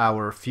use of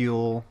our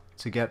fuel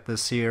to get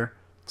this here.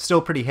 It's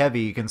still pretty heavy.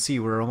 You can see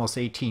we're almost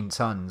 18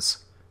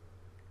 tons.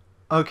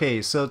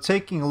 Okay, so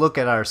taking a look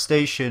at our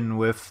station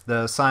with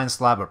the science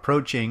lab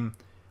approaching,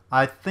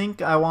 I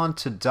think I want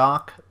to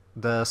dock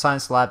the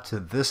science lab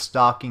to this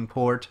docking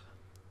port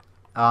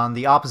on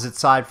the opposite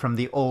side from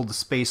the old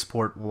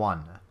Spaceport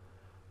 1.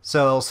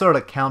 So it'll sort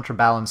of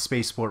counterbalance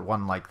Spaceport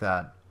 1 like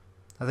that.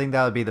 I think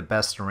that would be the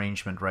best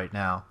arrangement right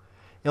now.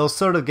 It'll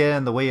sort of get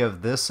in the way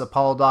of this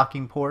Apollo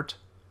docking port,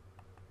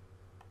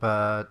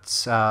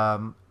 but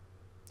in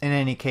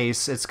any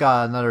case, it's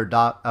got another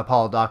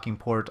Apollo docking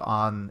port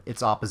on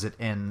its opposite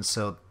end,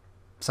 so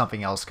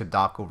something else could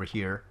dock over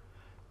here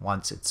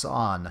once it's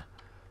on.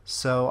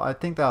 So I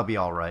think that'll be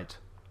alright.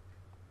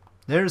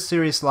 There's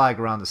serious lag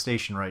around the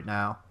station right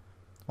now.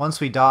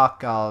 Once we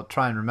dock, I'll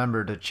try and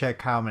remember to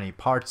check how many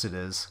parts it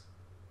is.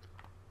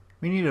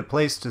 We need a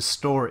place to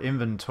store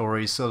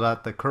inventory so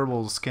that the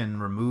Kerbals can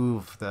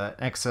remove the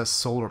excess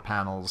solar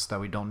panels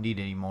that we don't need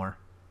anymore.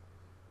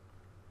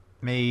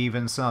 Maybe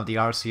even some of the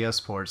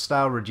RCS ports.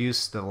 That'll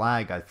reduce the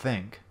lag, I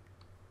think.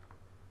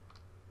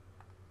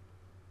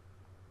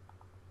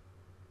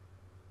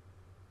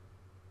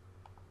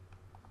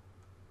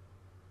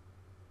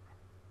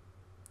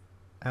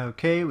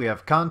 Okay, we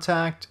have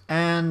contact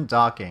and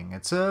docking.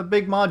 It's a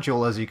big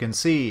module, as you can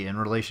see, in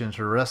relation to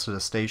the rest of the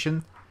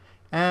station.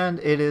 And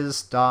it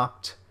is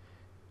docked.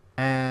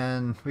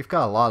 And we've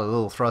got a lot of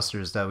little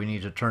thrusters that we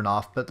need to turn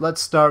off. But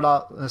let's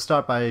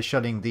start by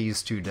shutting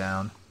these two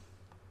down.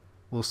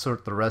 We'll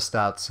sort the rest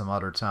out some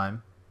other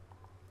time.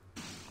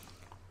 We've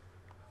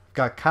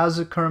got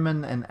Kazu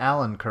Kerman and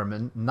Alan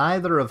Kerman,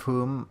 neither of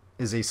whom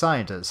is a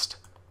scientist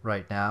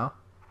right now.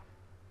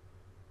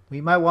 We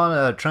might want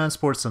to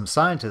transport some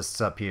scientists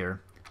up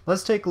here.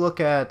 Let's take a look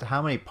at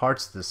how many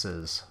parts this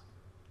is.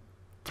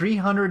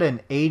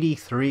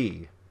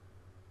 383.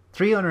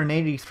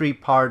 383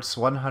 parts,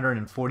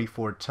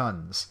 144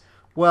 tons.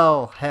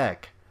 Well,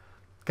 heck.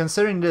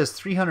 Considering this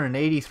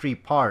 383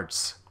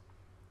 parts,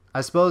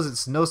 I suppose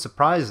it's no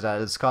surprise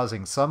that it's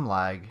causing some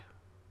lag.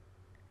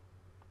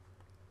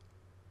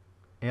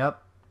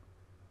 Yep.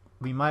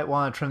 We might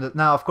want to trim it.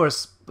 Now, of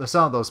course,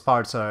 some of those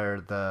parts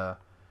are the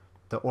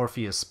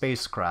Orpheus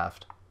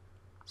spacecraft.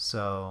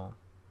 So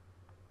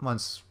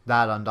once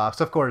that undocks,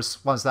 of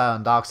course, once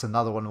that undocks,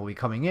 another one will be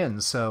coming in.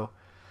 So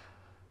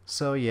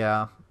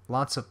yeah,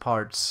 lots of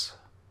parts.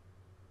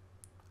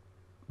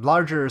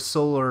 Larger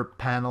solar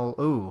panel.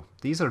 Ooh,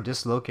 these are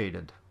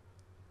dislocated.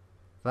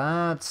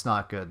 That's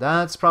not good.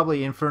 That's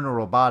probably Infernal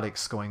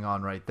Robotics going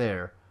on right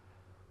there.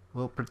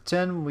 We'll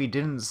pretend we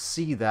didn't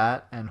see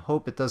that and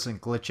hope it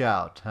doesn't glitch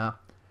out, huh?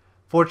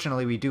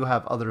 Fortunately, we do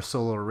have other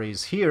solar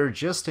arrays here,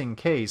 just in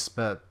case,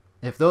 but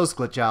if those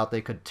glitch out, they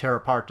could tear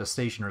apart the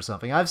station or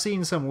something. I've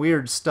seen some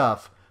weird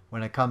stuff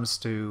when it comes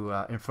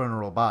to Infernal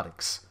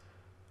Robotics.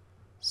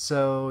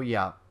 So,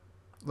 yeah,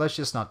 let's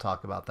just not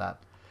talk about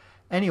that.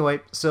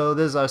 Anyway, so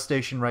this is our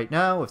station right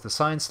now with the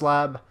science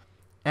lab,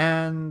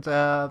 and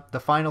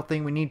the final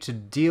thing we need to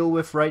deal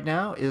with right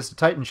now is the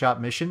Titan Shot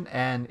mission,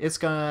 and it's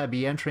going to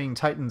be entering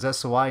Titan's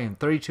SOI in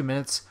 32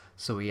 minutes,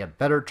 so we had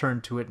better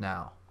turn to it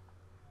now.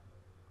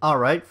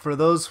 Alright, for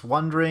those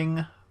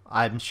wondering,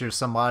 I'm sure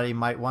somebody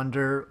might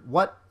wonder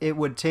what it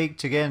would take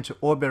to get into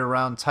orbit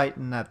around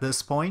Titan at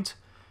this point,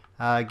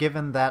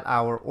 given that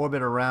our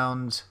orbit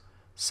around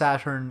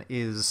Saturn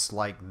is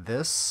like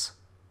this.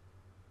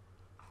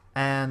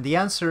 And the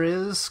answer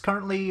is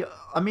currently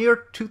a mere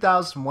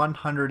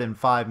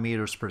 2,105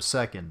 meters per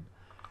second.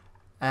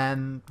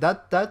 And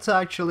that's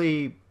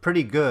actually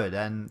pretty good,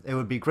 and it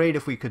would be great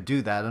if we could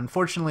do that.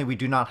 Unfortunately, we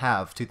do not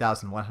have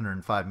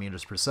 2,105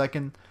 meters per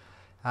second.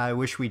 I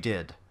wish we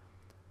did.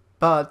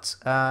 But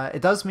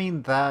it does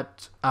mean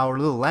that our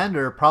little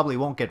lander probably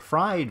won't get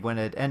fried when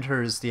it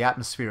enters the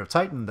atmosphere of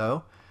Titan,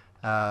 though.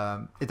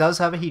 It does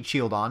have a heat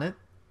shield on it,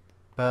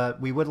 but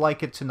we would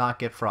like it to not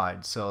get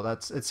fried. So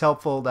it's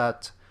helpful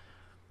that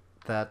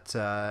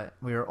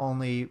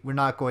we're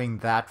not going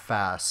that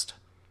fast.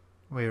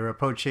 We're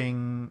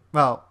approaching,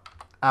 well,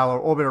 our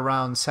orbit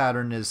around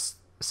Saturn is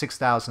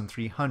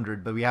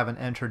 6,300, but we haven't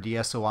entered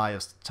the SOI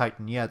of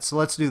Titan yet, so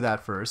let's do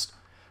that first.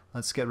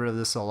 Let's get rid of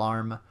this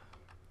alarm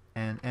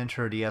and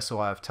enter the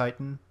SOI of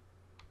Titan.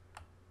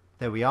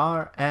 There we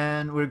are,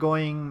 and we're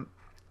going,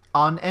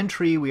 on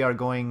entry we are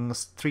going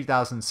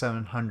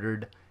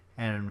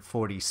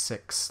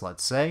 3,746,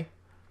 let's say.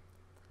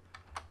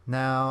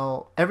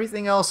 Now,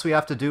 everything else we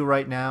have to do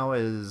right now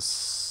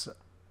is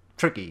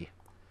tricky.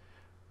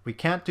 We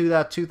can't do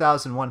that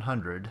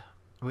 2,100.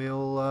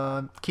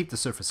 We'll keep the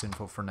surface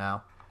info for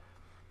now.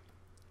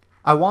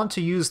 I want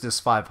to use this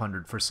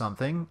 500 for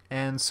something,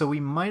 and so we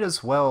might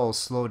as well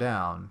slow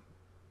down.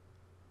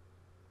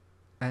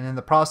 And in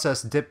the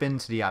process, dip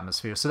into the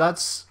atmosphere. So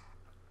that's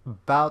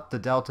about the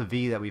delta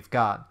V that we've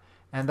got.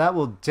 And that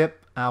will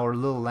dip our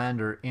little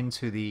lander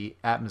into the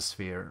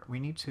atmosphere. We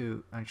need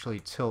to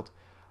actually tilt.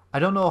 I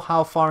don't know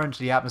how far into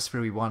the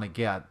atmosphere we want to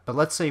get, but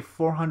let's say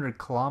 400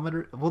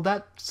 kilometers. Will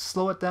that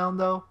slow it down,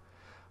 though?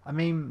 I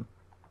mean,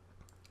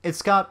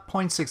 it's got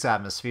 0.6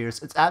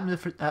 atmospheres. Its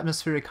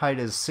atmospheric height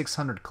is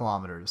 600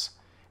 kilometers.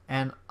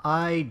 And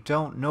I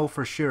don't know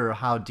for sure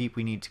how deep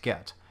we need to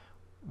get.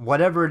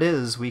 Whatever it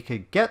is, we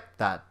could get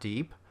that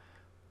deep,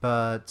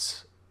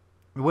 but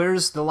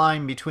where's the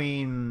line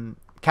between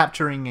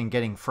capturing and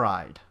getting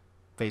fried,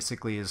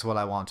 basically, is what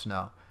I want to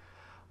know.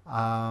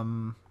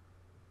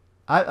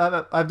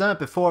 I've done it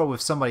before with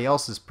somebody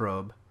else's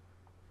probe. I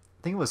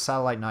think it was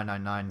Satellite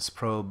 999's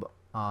probe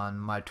on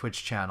my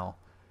Twitch channel.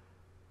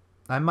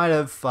 I might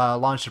have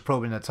launched a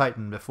probe into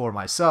Titan before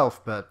myself,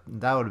 but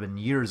that would have been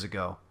years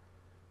ago.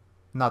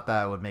 Not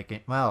that it would make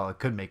it... Well, it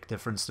could make a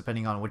difference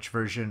depending on which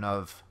version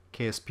of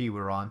KSP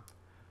we're on.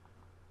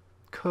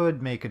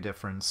 Could make a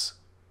difference.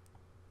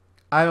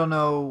 I don't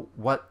know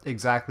what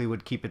exactly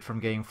would keep it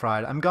from getting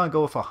fried. I'm gonna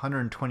go with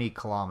 120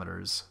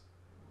 kilometers.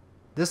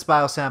 This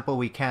biosample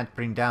we can't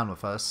bring down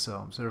with us,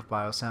 so observe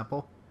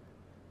biosample.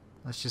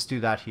 Let's just do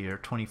that here,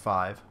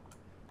 25.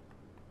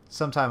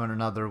 Sometime or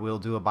another we'll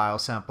do a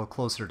biosample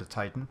closer to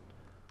Titan.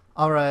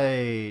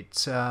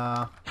 Alright,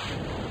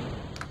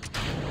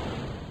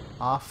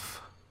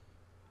 off.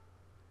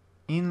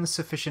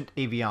 Insufficient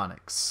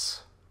avionics.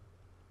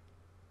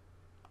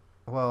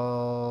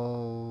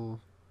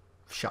 Well,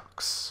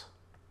 shucks.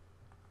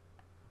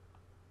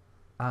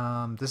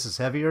 This is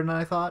heavier than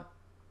I thought.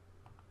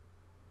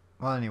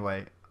 Well,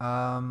 anyway,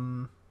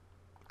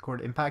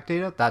 record impact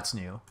data? That's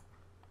new.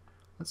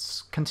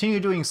 Let's continue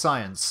doing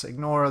science.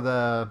 Ignore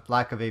the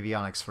lack of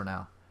avionics for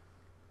now.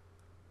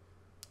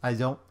 I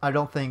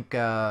don't think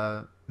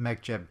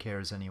MechJeb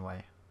cares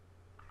anyway.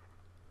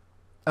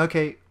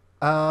 Okay,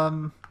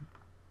 well,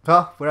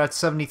 we're at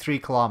 73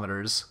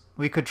 kilometers.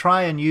 We could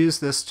try and use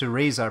this to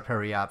raise our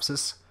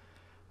periapsis.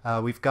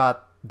 We've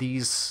got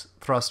these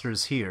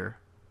thrusters here.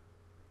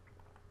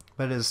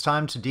 But it is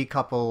time to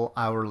decouple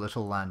our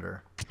little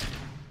lander.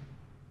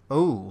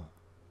 Oh,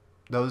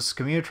 those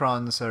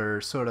commutrons are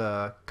sort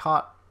of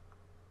caught.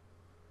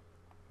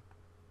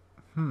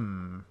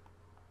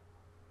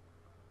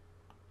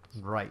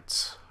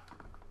 Right.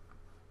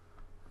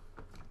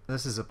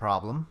 This is a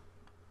problem.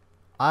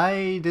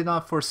 I did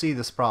not foresee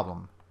this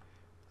problem.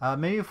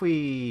 Maybe if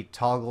we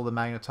toggle the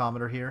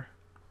magnetometer here.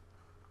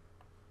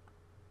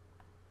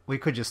 We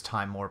could just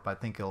time warp. I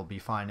think it'll be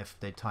fine if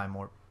they time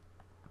warp.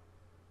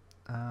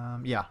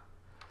 Yeah.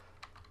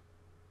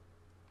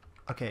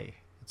 Okay,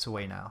 it's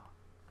away now.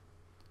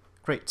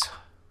 Great.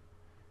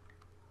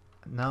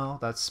 No,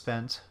 that's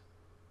spent.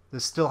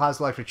 This still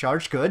has electric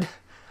charge. Good.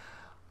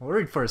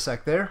 Worried for a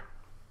sec there.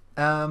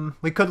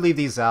 We could leave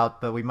these out,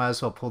 but we might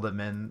as well pull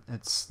them in.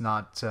 It's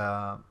not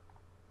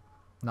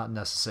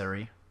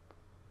necessary.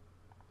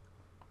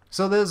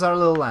 So there's our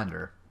little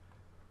lander.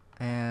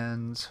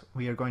 And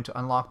we are going to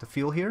unlock the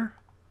fuel here.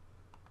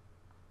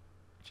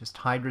 Just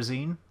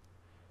hydrazine.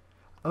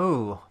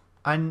 Oh,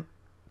 I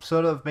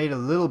sort of made a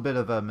little bit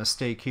of a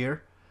mistake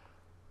here.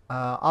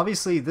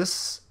 Obviously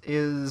this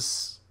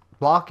is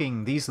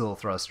blocking these little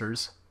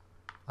thrusters.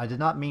 I did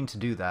not mean to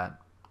do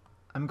that.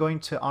 I'm going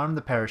to arm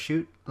the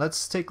parachute.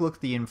 Let's take a look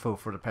at the info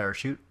for the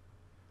parachute.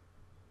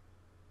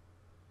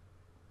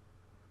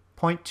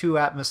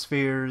 0.2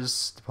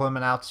 atmospheres,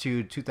 deployment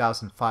altitude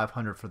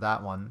 2,500 for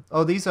that one.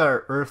 Oh, these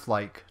are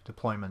Earth-like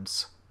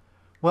deployments.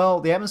 Well,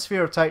 the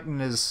atmosphere of Titan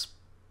is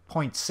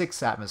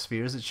 0.6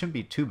 atmospheres. It shouldn't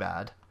be too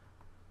bad,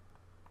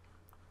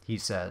 he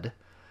said.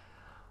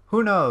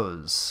 Who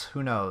knows?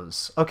 Who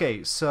knows?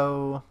 Okay,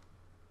 so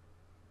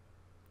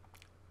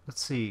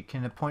let's see.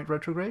 Can it point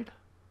retrograde?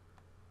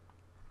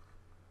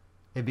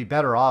 It'd be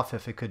better off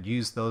if it could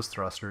use those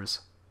thrusters.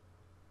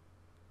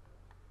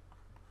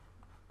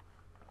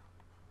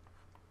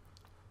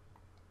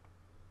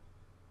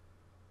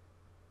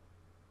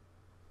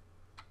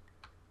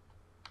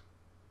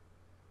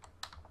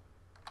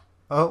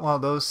 Oh, well,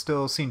 those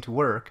still seem to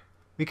work.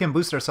 We can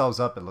boost ourselves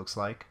up, it looks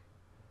like.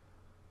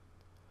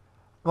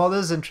 Well,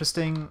 this is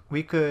interesting.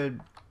 We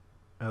could...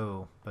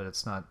 Oh, but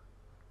it's not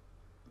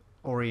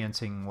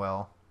orienting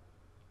well.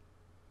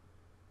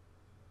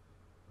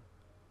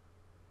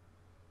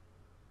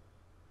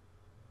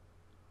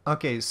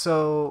 Okay,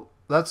 so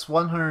that's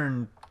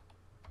 120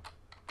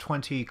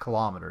 120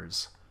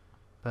 kilometers.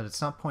 But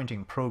it's not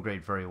pointing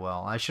prograde very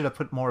well. I should have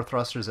put more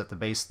thrusters at the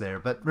base there.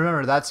 But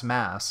remember, that's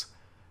mass.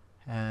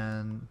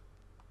 And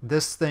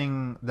this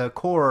thing, the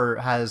core,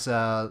 has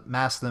a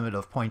mass limit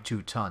of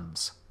 0.2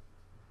 tons.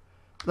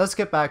 Let's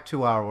get back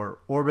to our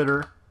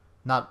orbiter.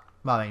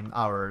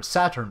 Our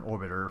Saturn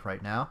orbiter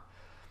right now.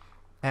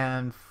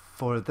 And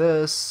for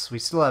this, we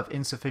still have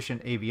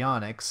insufficient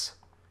avionics.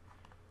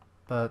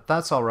 But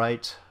that's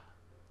alright.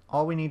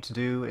 All we need to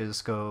do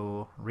is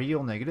go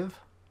radial negative.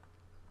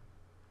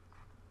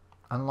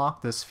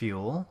 Unlock this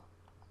fuel.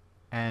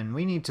 And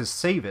we need to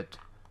save it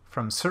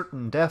from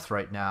certain death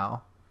right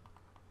now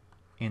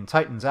in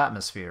Titan's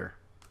atmosphere.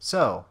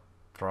 So,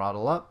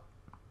 throttle up.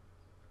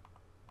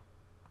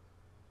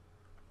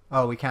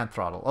 Oh, we can't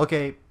throttle.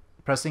 Okay,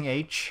 pressing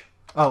H.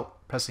 Oh,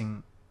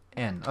 pressing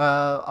N.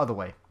 Other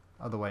way.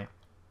 Other way.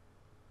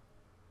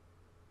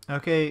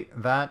 Okay,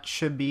 that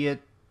should be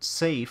it.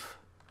 Safe.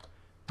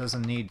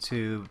 Doesn't need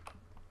to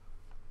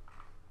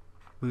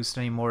boost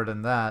any more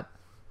than that.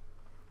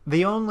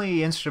 The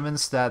only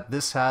instruments that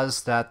this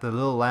has that the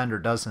little lander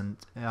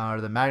doesn't are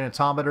the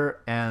magnetometer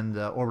and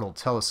the orbital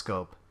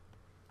telescope.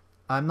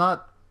 I'm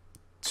not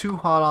too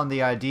hot on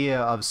the idea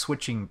of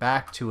switching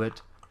back to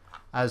it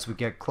as we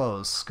get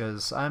close,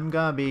 because I'm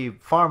gonna be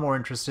far more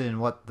interested in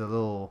what the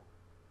little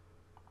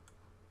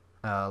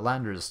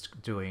lander's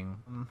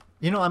doing.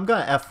 You know, I'm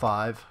gonna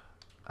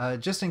F5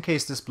 just in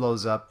case this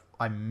blows up.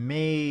 I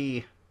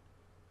may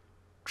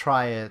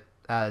try it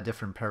at a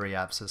different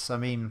periapsis. I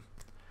mean,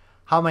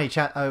 how many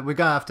we're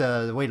gonna have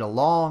to wait a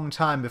long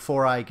time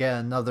before I get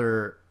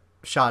another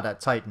shot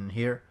at Titan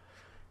here,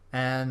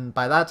 and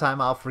by that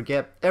time I'll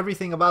forget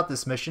everything about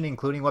this mission,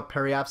 including what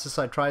periapsis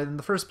I tried in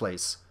the first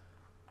place.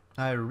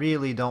 I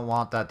really don't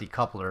want that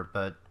decoupler,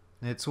 but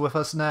it's with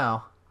us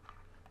now.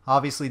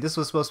 Obviously, this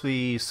was supposed to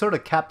be sort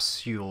of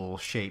capsule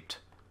shaped,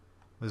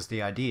 was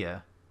the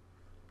idea.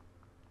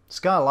 It's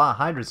got a lot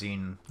of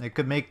hydrazine. It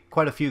could make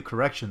quite a few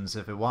corrections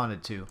if it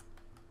wanted to.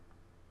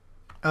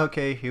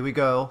 Okay, here we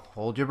go.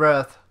 Hold your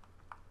breath.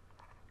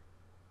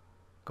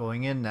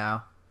 Going in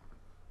now.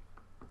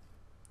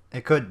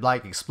 It could,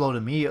 like, explode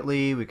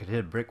immediately. We could hit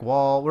a brick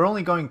wall. We're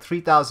only going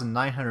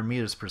 3,900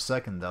 meters per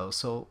second, though,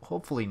 so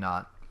hopefully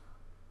not.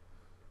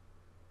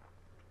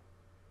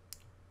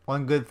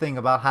 One good thing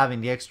about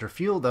having the extra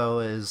fuel, though,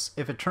 is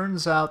if it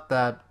turns out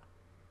that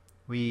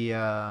we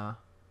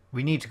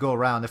need to go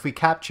around, if we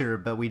capture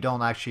but we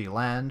don't actually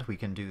land, we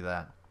can do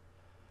that.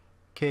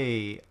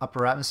 Okay,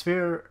 upper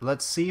atmosphere.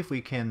 Let's see if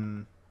we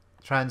can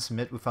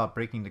transmit without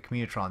breaking the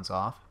communitrons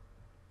off.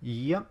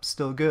 Yep,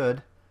 still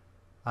good.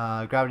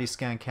 Gravity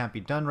scan can't be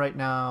done right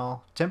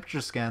now.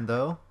 Temperature scan,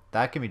 though,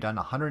 that can be done.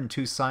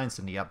 102 signs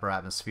in the upper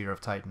atmosphere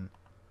of Titan.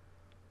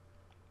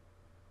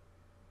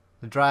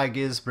 The drag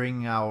is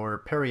bringing our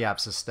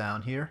periapsis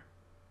down here.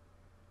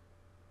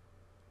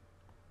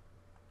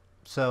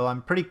 So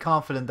I'm pretty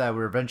confident that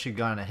we're eventually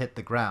going to hit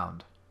the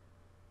ground.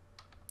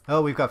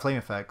 Oh, we've got flame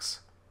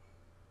effects.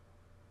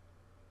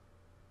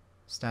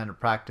 Standard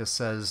practice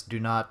says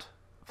do not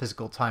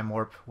physical time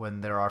warp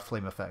when there are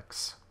flame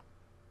effects.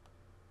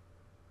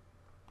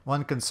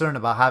 One concern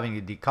about having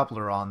a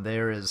decoupler on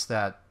there is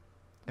that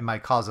it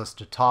might cause us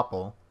to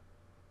topple.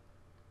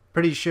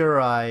 Pretty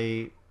sure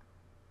I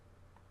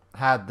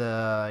had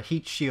the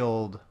heat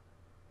shield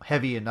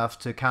heavy enough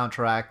to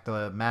counteract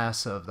the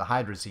mass of the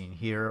hydrazine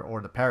here or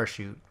the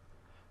parachute,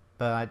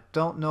 but I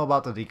don't know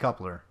about the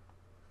decoupler.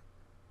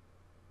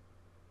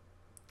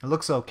 It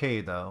looks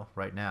okay though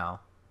right now.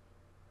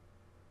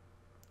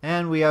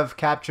 And we have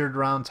captured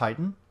around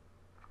Titan.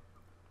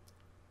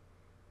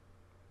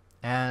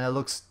 And it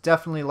looks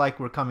definitely like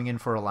we're coming in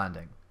for a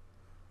landing.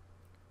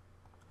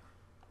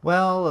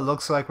 Well, it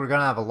looks like we're going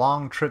to have a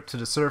long trip to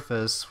the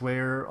surface.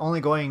 We're only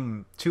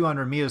going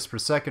 200 meters per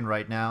second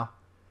right now.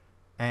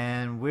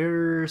 And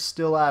we're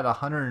still at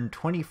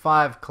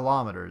 125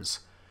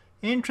 kilometers.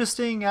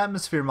 Interesting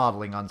atmosphere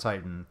modeling on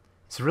Titan.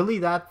 It's really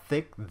that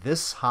thick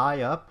this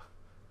high up?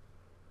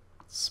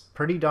 It's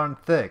pretty darn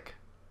thick.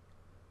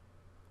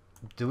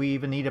 Do we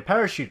even need a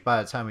parachute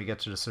by the time we get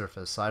to the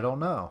surface? I don't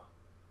know.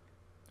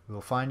 We'll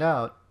find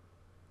out.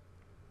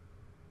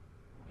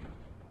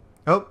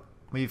 Oh,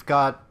 we've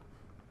got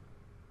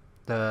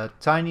the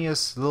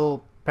tiniest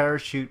little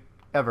parachute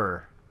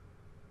ever.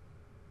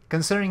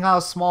 Considering how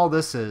small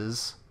this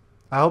is,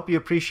 I hope you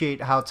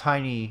appreciate how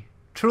tiny,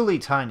 truly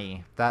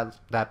tiny,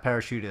 that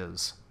parachute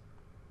is.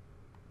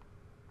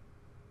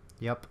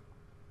 Yep.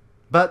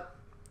 But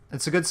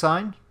it's a good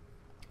sign.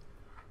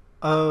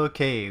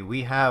 Okay,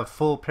 we have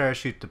full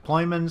parachute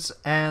deployments,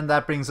 and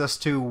that brings us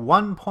to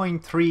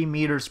 1.3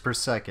 meters per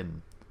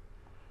second.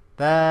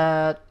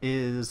 That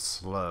is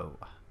slow.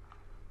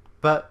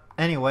 But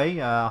anyway,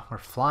 we're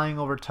flying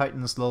over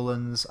Titan's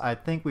lowlands. I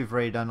think we've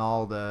already done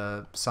all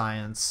the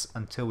science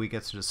until we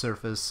get to the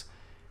surface.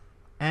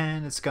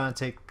 And it's gonna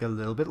take a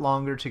little bit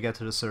longer to get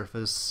to the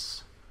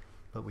surface,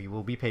 but we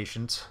will be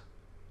patient.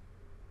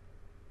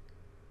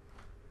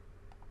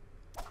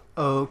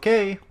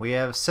 Okay, we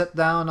have set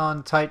down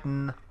on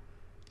Titan.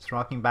 It's It's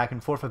rocking back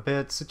and forth a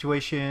bit.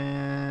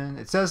 Situation...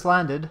 It says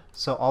landed,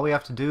 so all we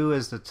have to do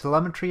is the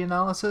telemetry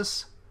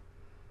analysis.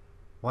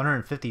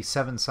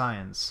 157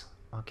 science.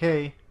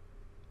 Okay.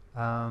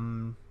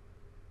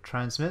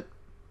 Transmit.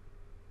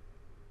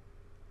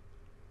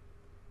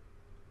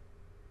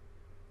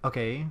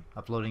 Okay,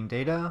 uploading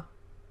data.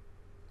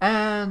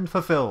 And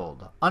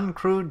fulfilled.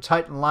 Uncrewed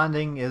Titan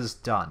landing is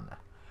done.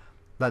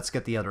 Let's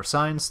get the other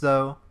science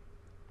though.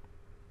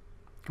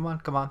 Come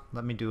on, come on,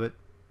 let me do it.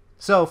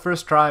 So,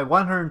 first try,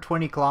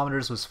 120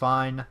 kilometers was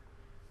fine.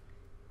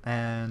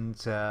 And,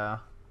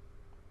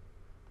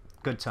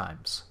 good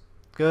times.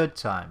 Good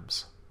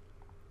times.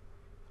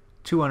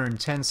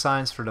 210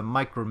 science for the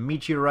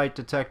micrometeorite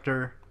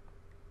detector.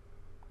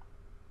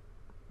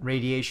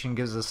 Radiation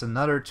gives us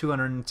another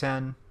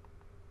 210.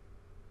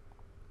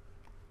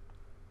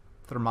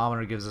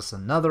 Thermometer gives us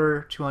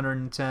another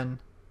 210.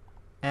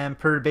 And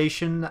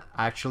perturbation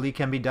actually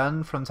can be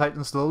done from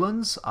Titan's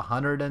lowlands,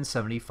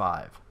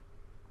 175.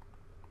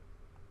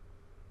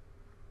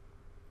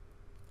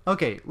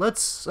 Okay,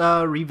 let's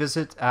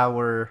revisit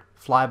our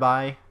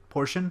flyby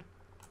portion.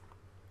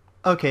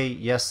 Okay,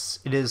 yes,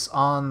 it is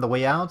on the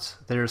way out.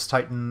 There's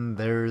Titan,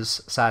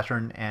 there's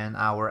Saturn, and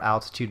our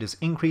altitude is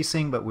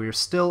increasing, but we're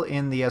still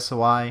in the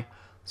SOI.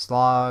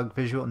 Slog,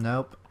 visual,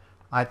 nope.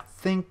 I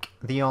think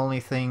the only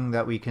thing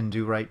that we can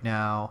do right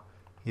now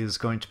is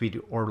going to be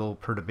the orbital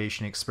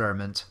perturbation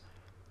experiment.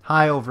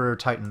 High over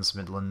Titan's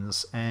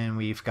midlands, and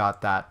we've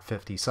got that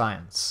 50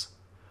 science.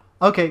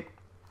 Okay,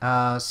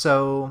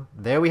 so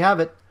there we have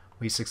it.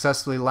 We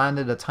successfully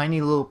landed a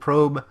tiny little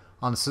probe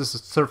on the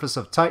surface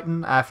of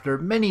Titan after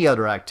many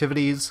other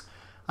activities.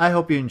 I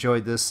hope you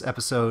enjoyed this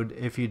episode.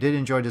 If you did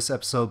enjoy this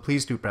episode,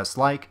 please do press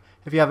like.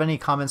 If you have any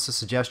comments or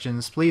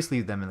suggestions, please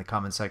leave them in the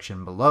comment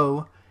section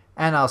below.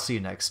 And I'll see you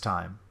next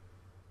time.